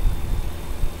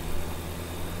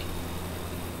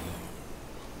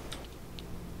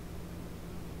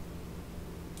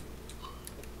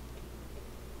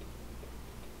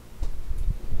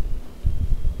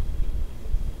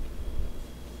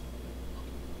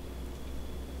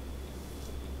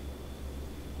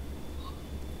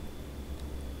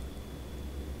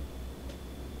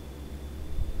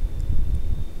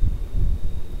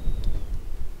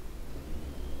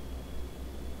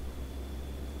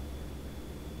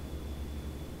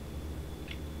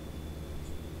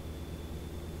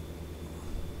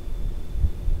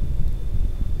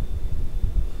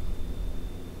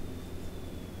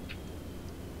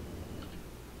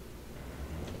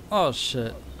 Oh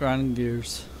shit, grinding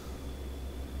gears.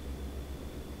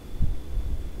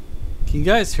 Can you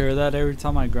guys hear that every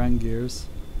time I grind gears?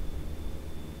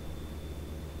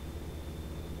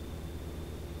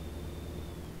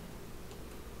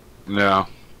 No.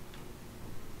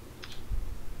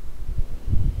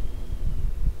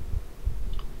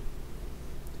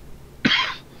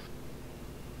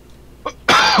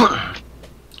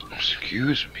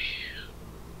 Excuse me.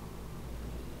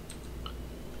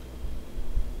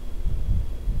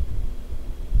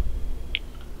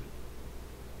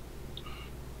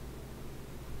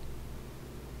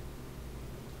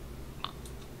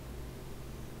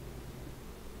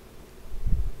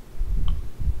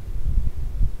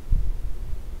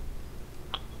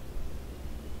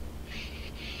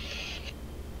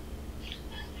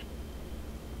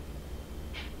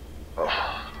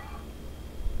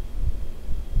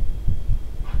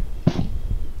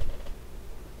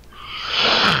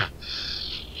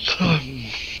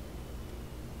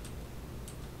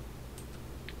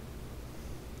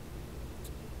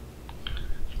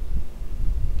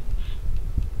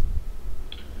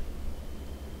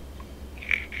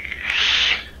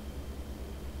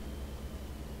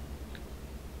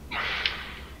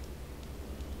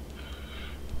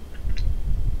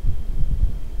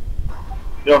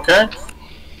 You okay?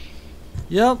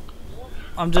 Yep.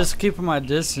 I'm just keeping my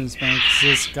distance, man, because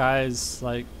this guy's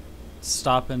like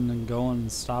stopping and going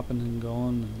and stopping and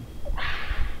going. And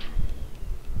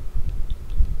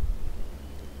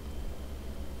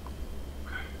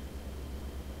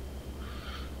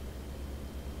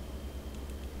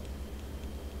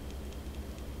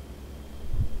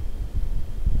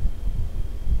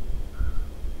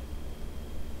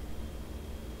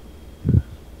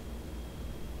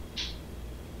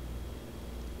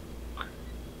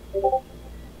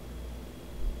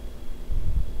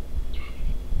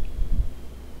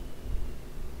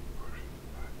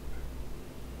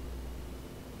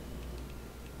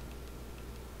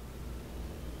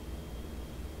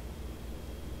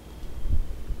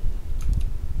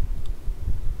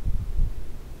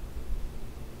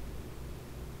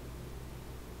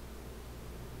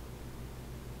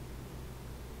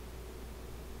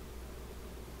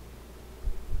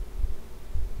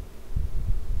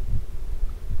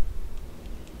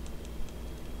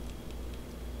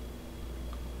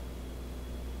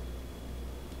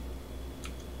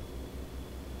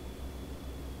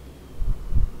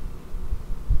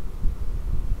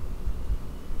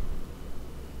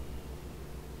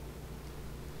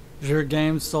is your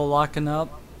game still locking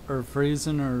up or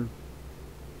freezing or?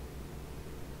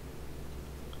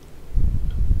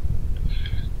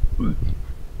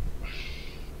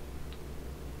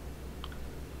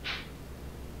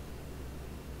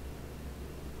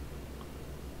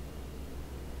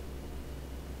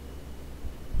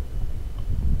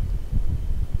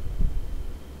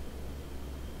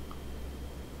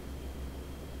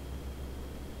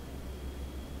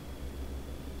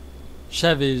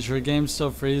 Chevy, is your game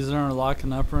still freezing or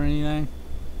locking up or anything?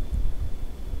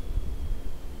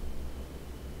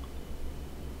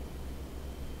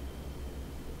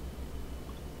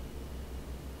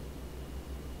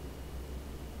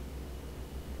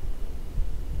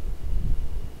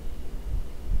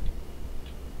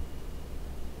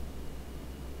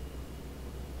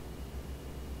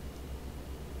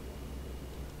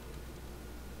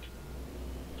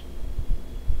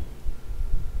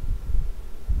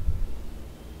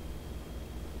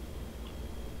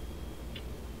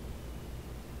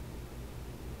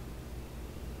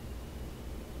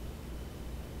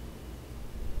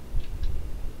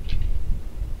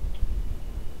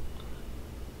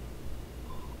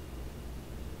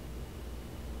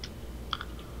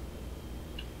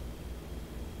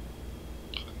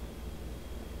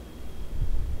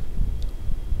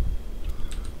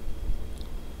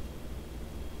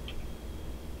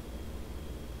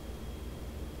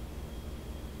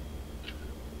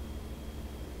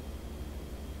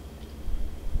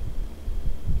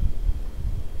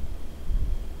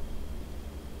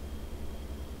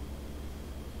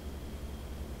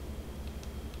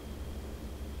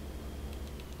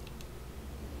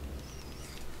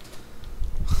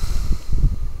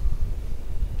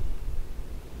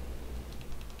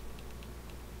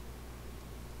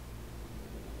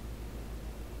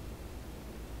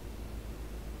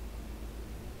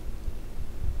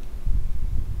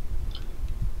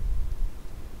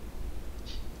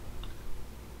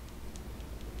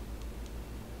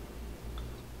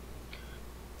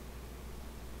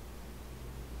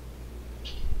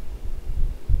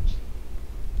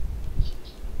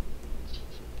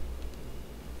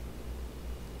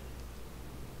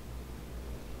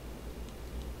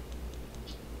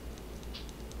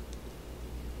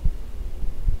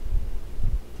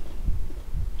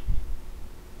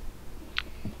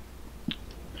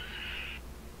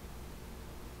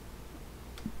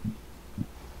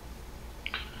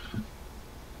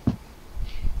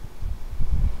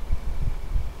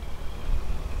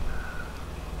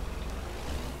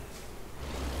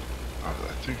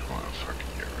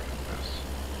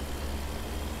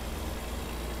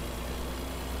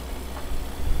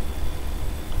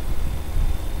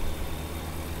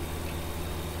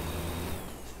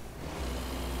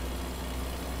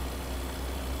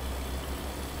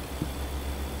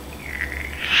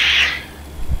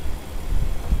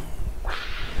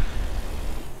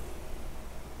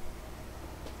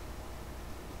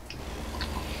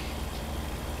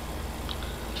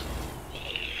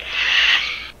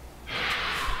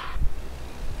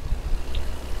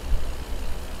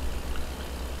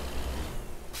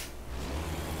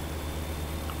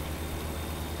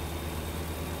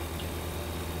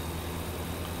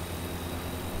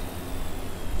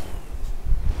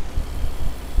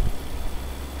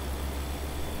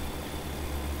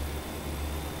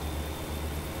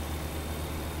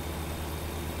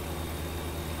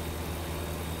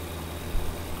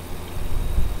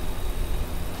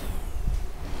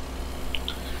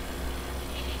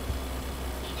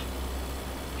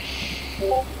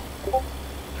 I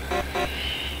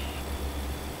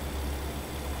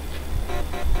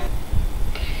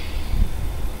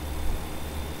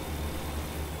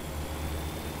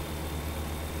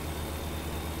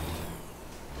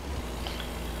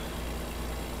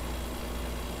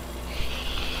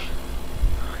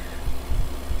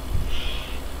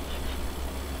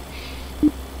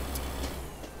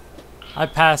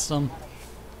passed them.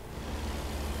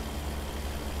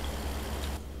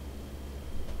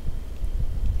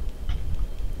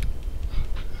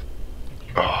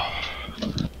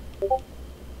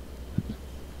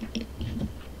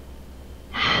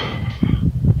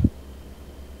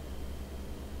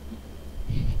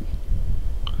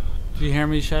 Do you hear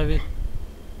me, Chevy?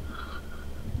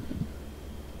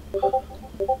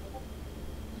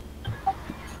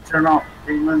 Turn off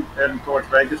England, heading towards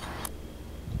Vegas.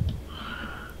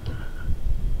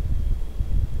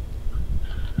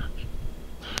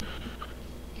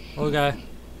 Okay.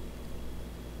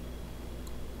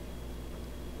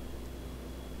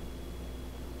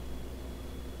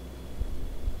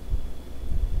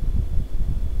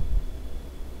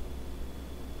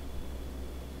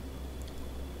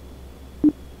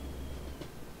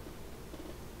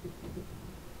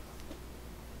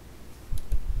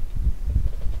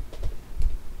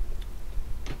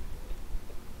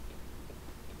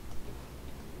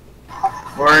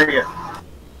 Where are you?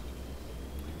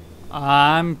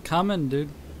 I'm coming, dude.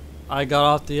 I got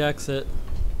off the exit.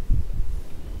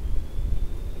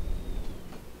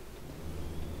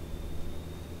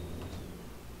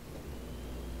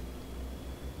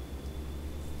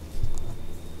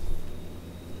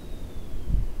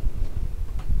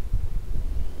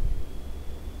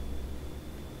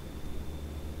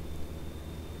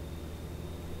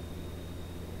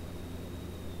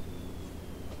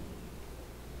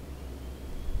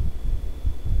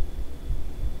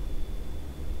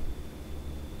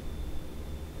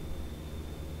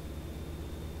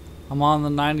 I'm on the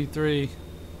 93.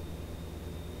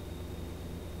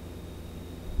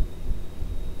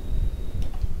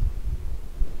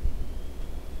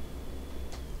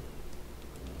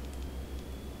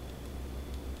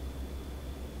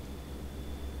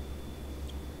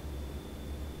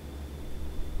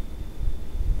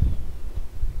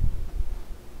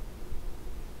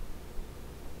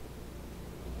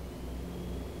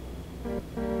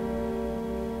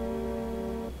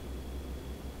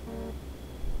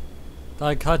 Did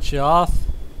I cut you off?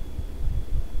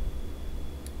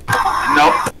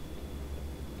 Nope.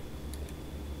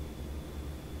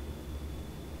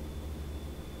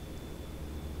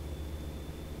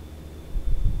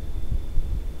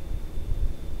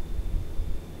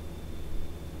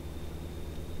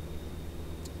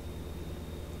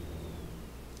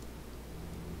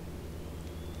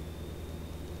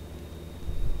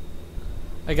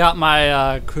 I got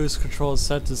my cruise control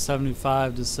set to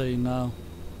 75, just so you know.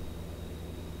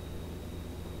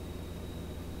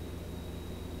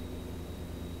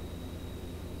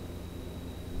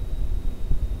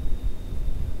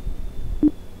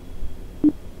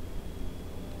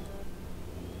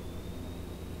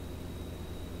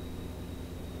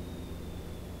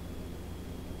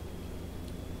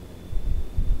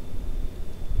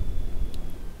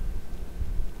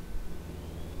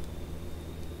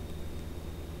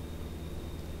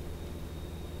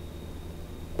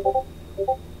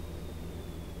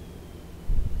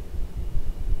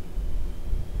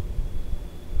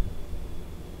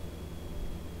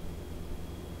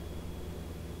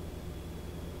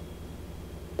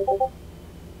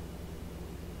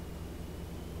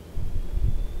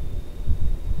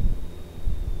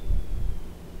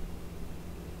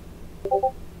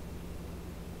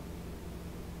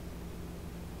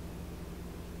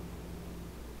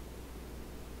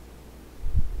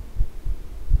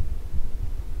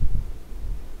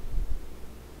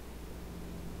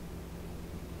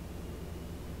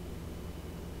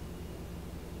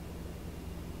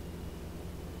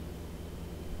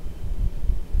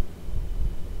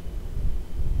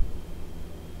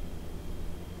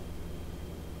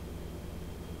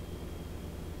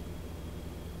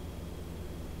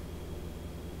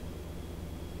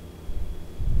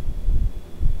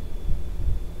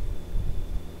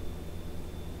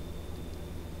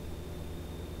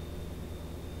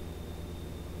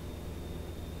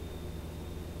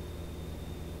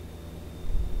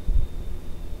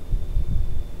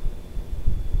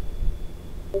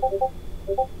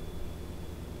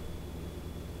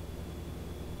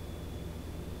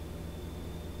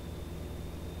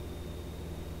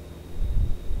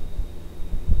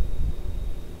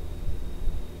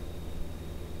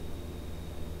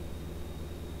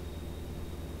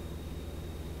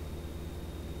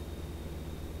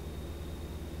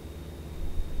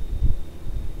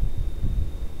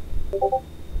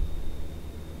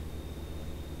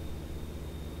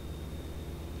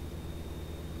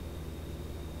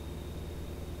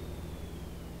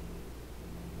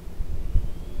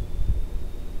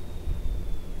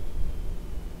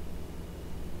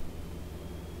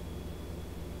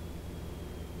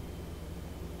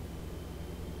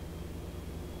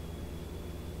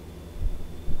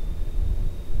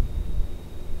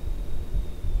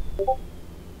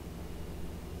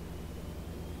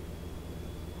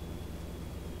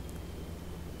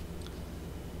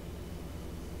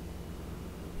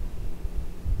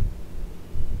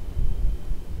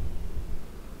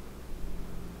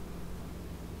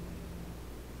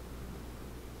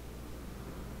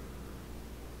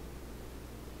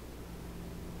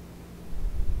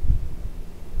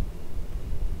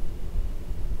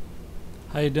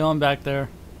 How you doing back there?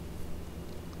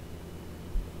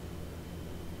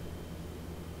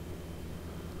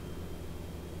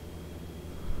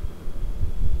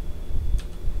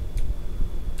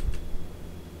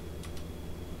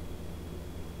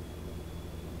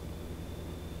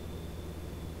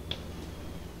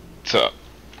 What's up?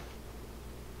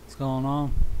 What's going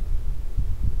on?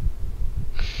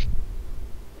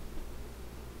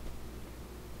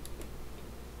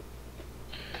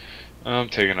 I'm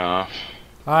taking off.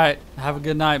 Alright, have a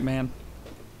good night, man.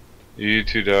 You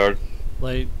too, dog.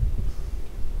 Late.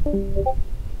 I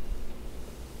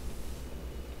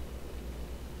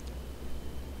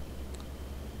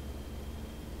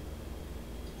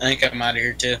think I'm out of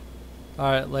here too.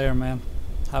 Alright, later, man.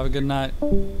 Have a good night.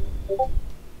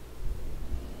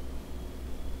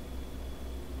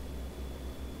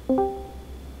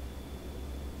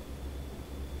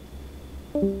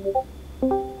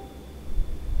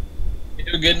 You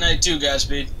do a good night too,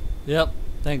 Godspeed. Yep.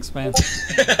 Thanks, man.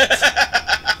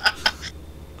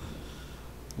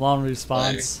 Long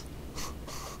response.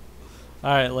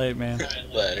 Alright, late, man.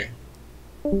 Later.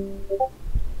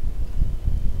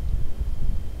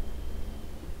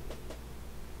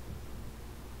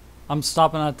 I'm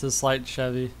stopping at this light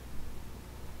Chevy.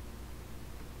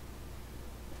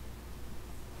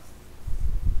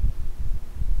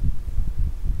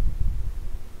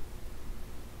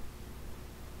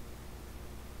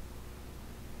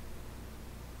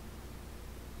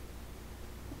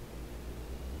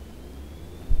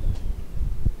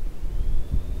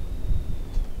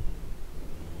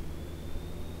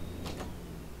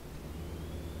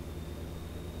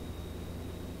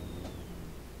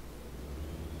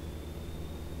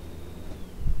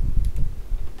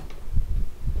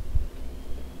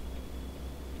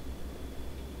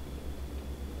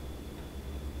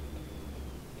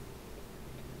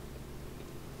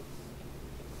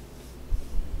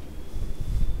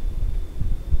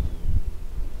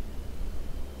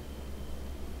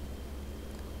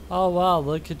 Oh wow,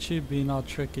 look at you being all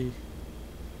tricky.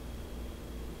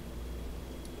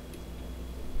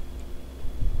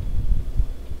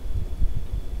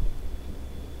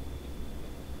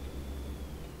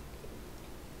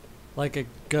 Like a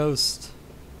ghost.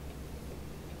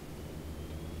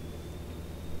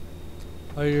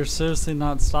 Oh, you're seriously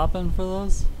not stopping for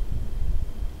those?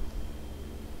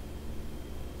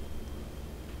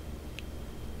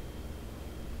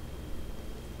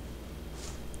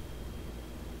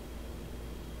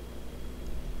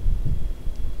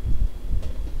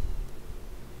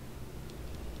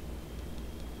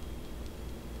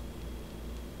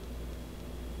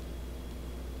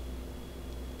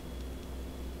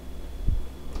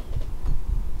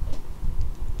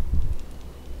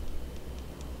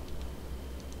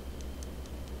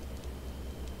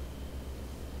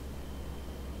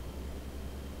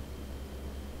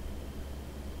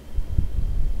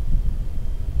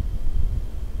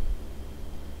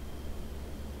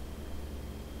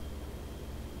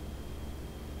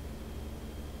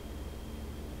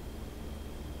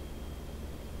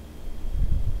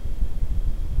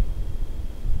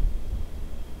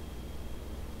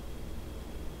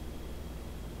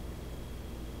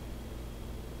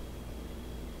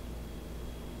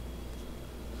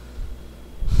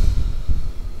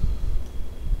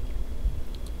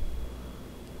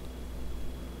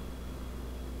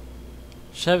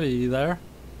 Chevy, you there?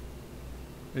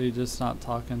 Or are you just not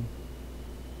talking?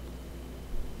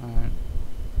 Alright.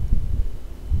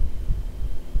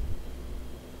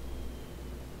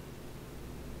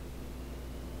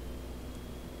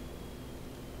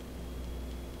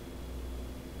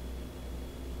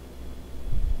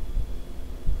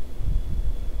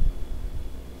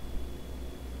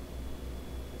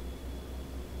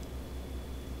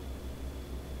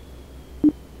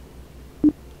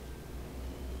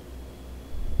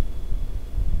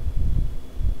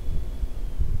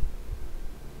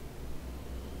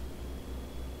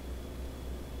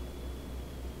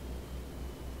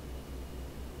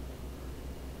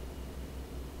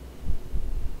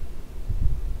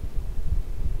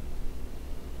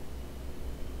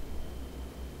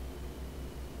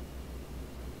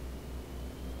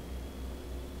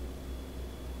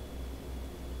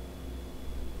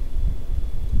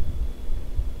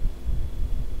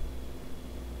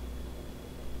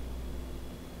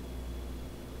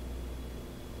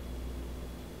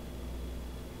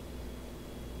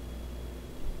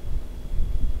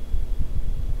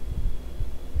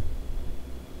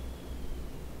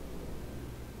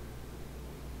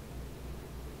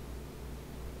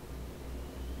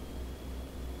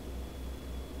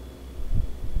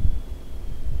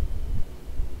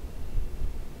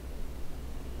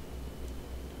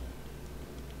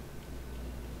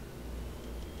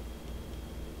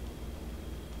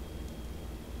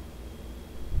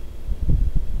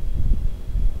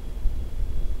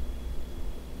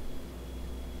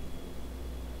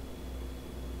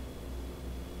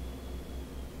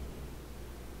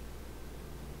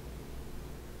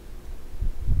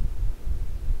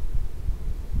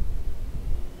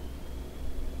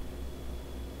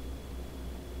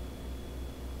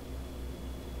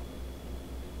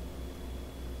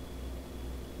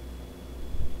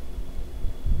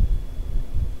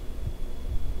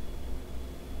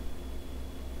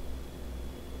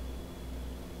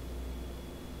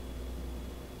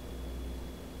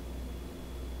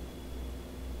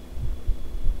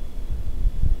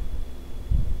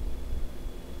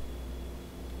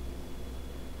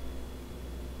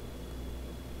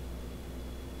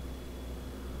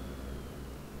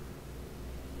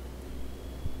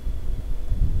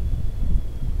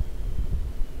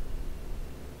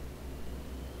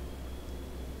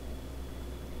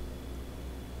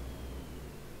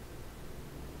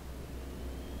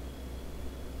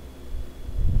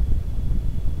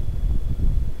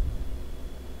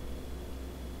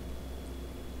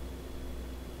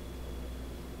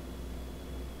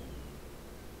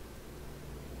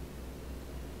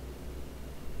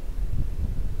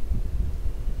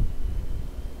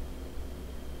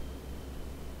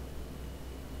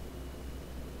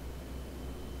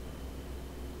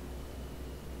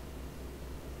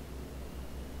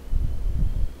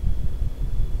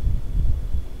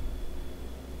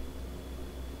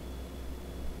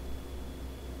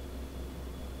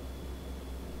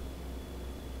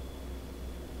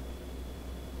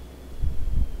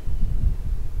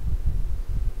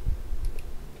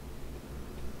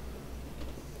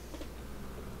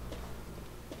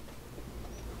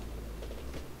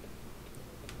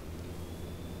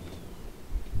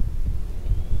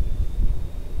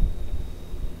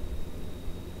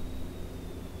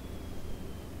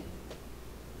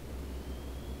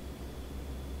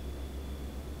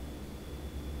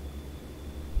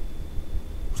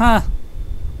 Huh.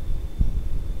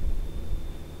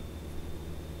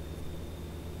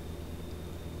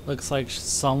 Looks like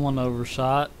someone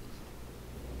overshot.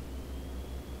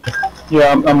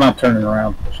 Yeah, I'm not turning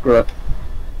around. Screw it.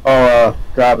 I'll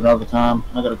drive another time.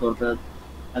 I gotta go to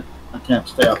bed. I can't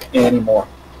stay up anymore.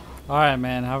 Alright,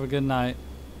 man. Have a good night.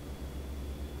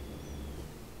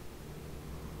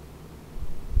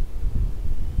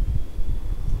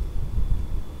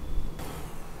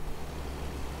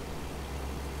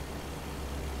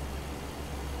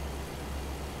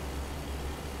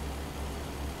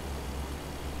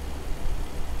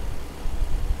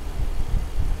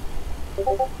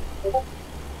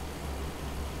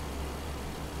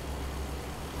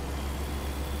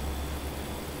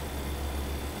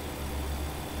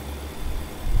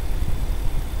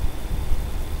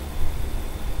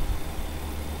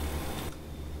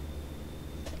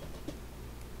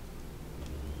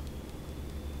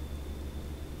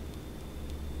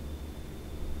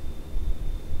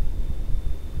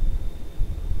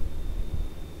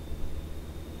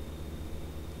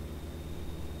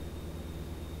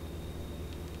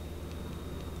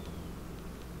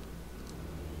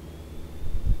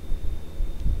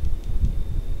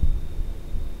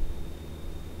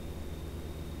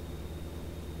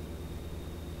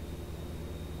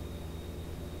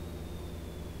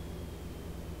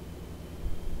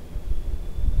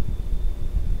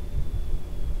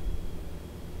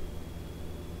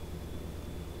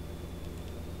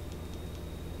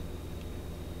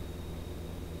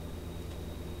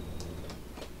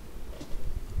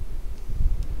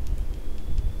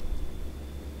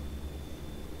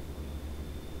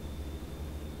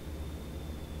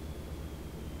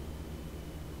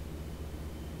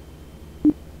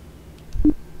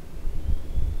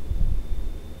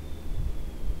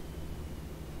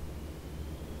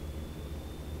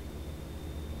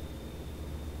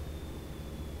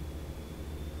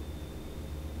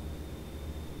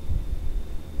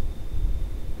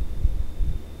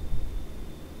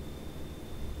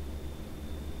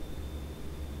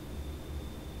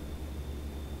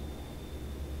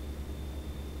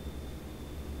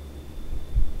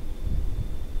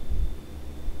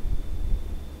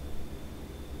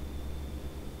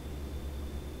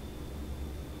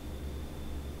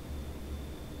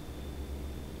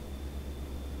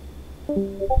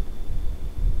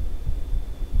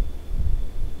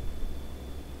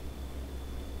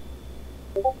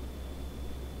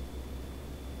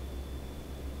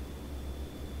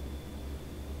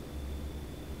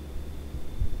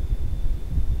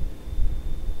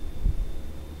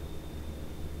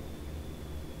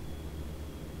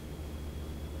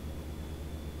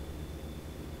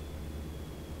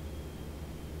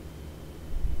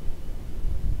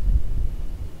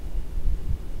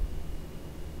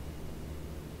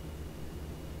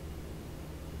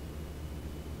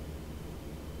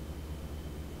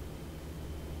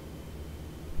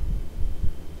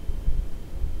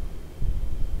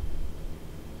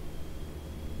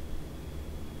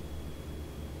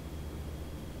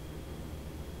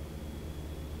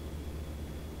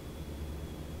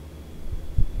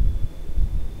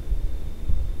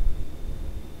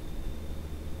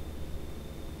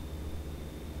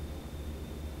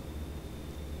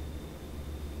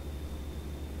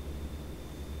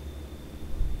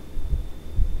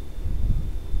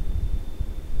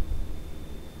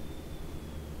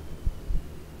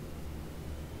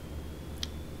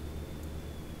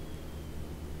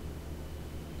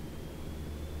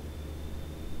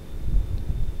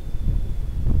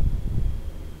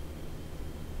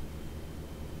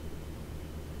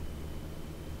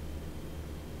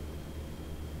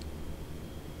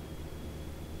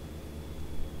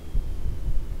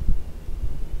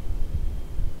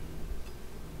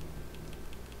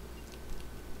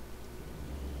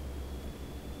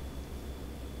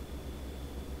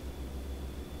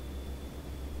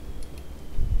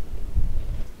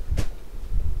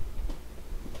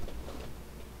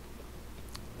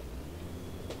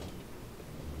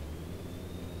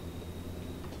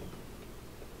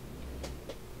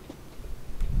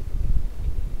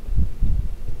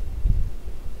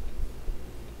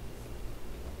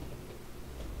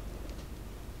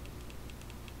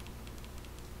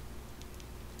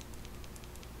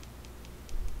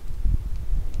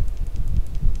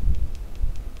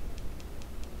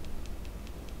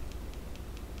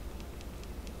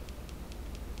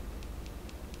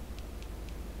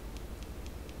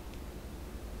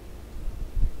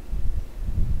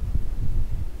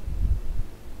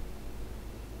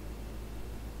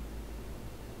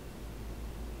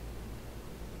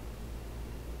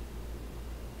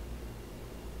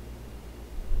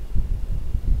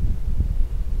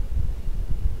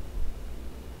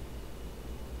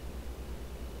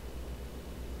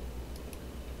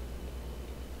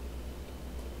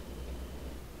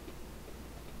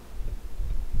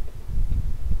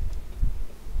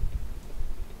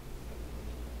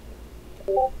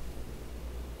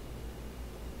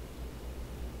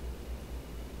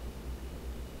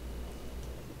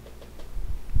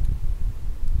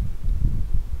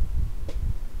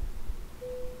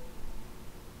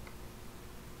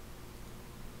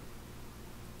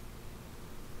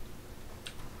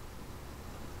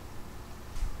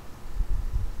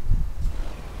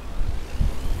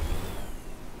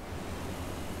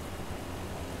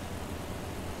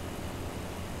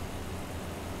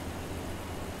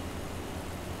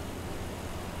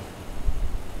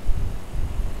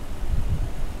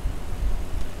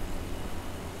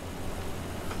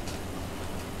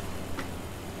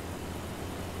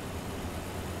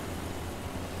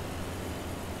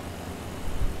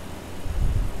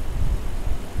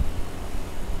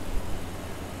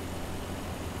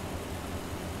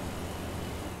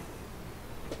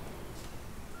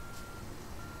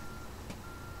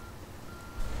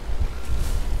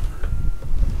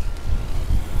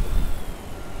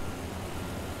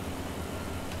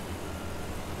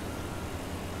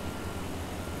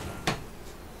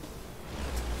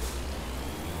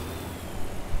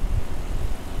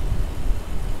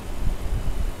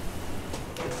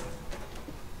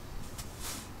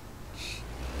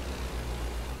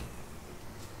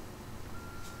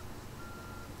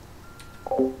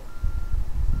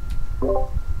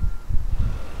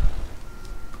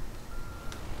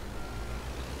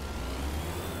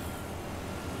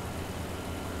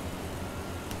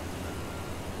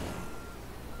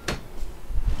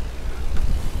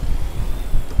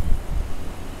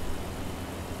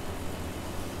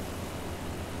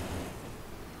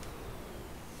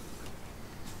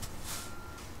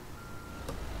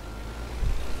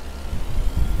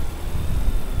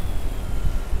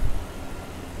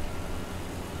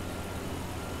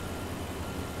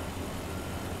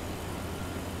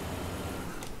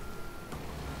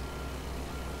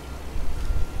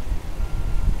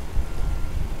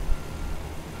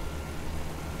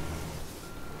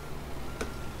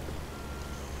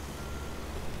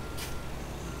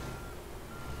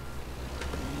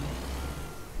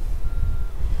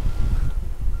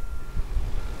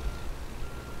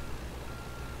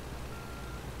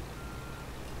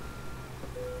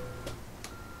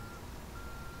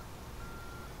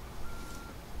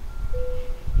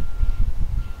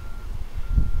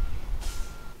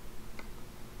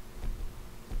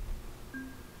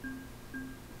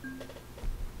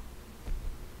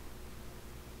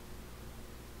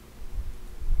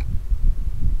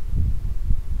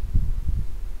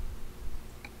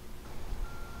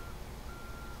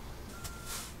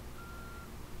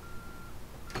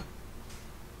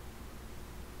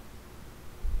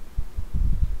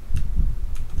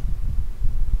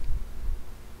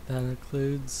 That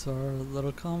includes our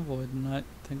little convoy tonight.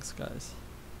 Thanks, guys.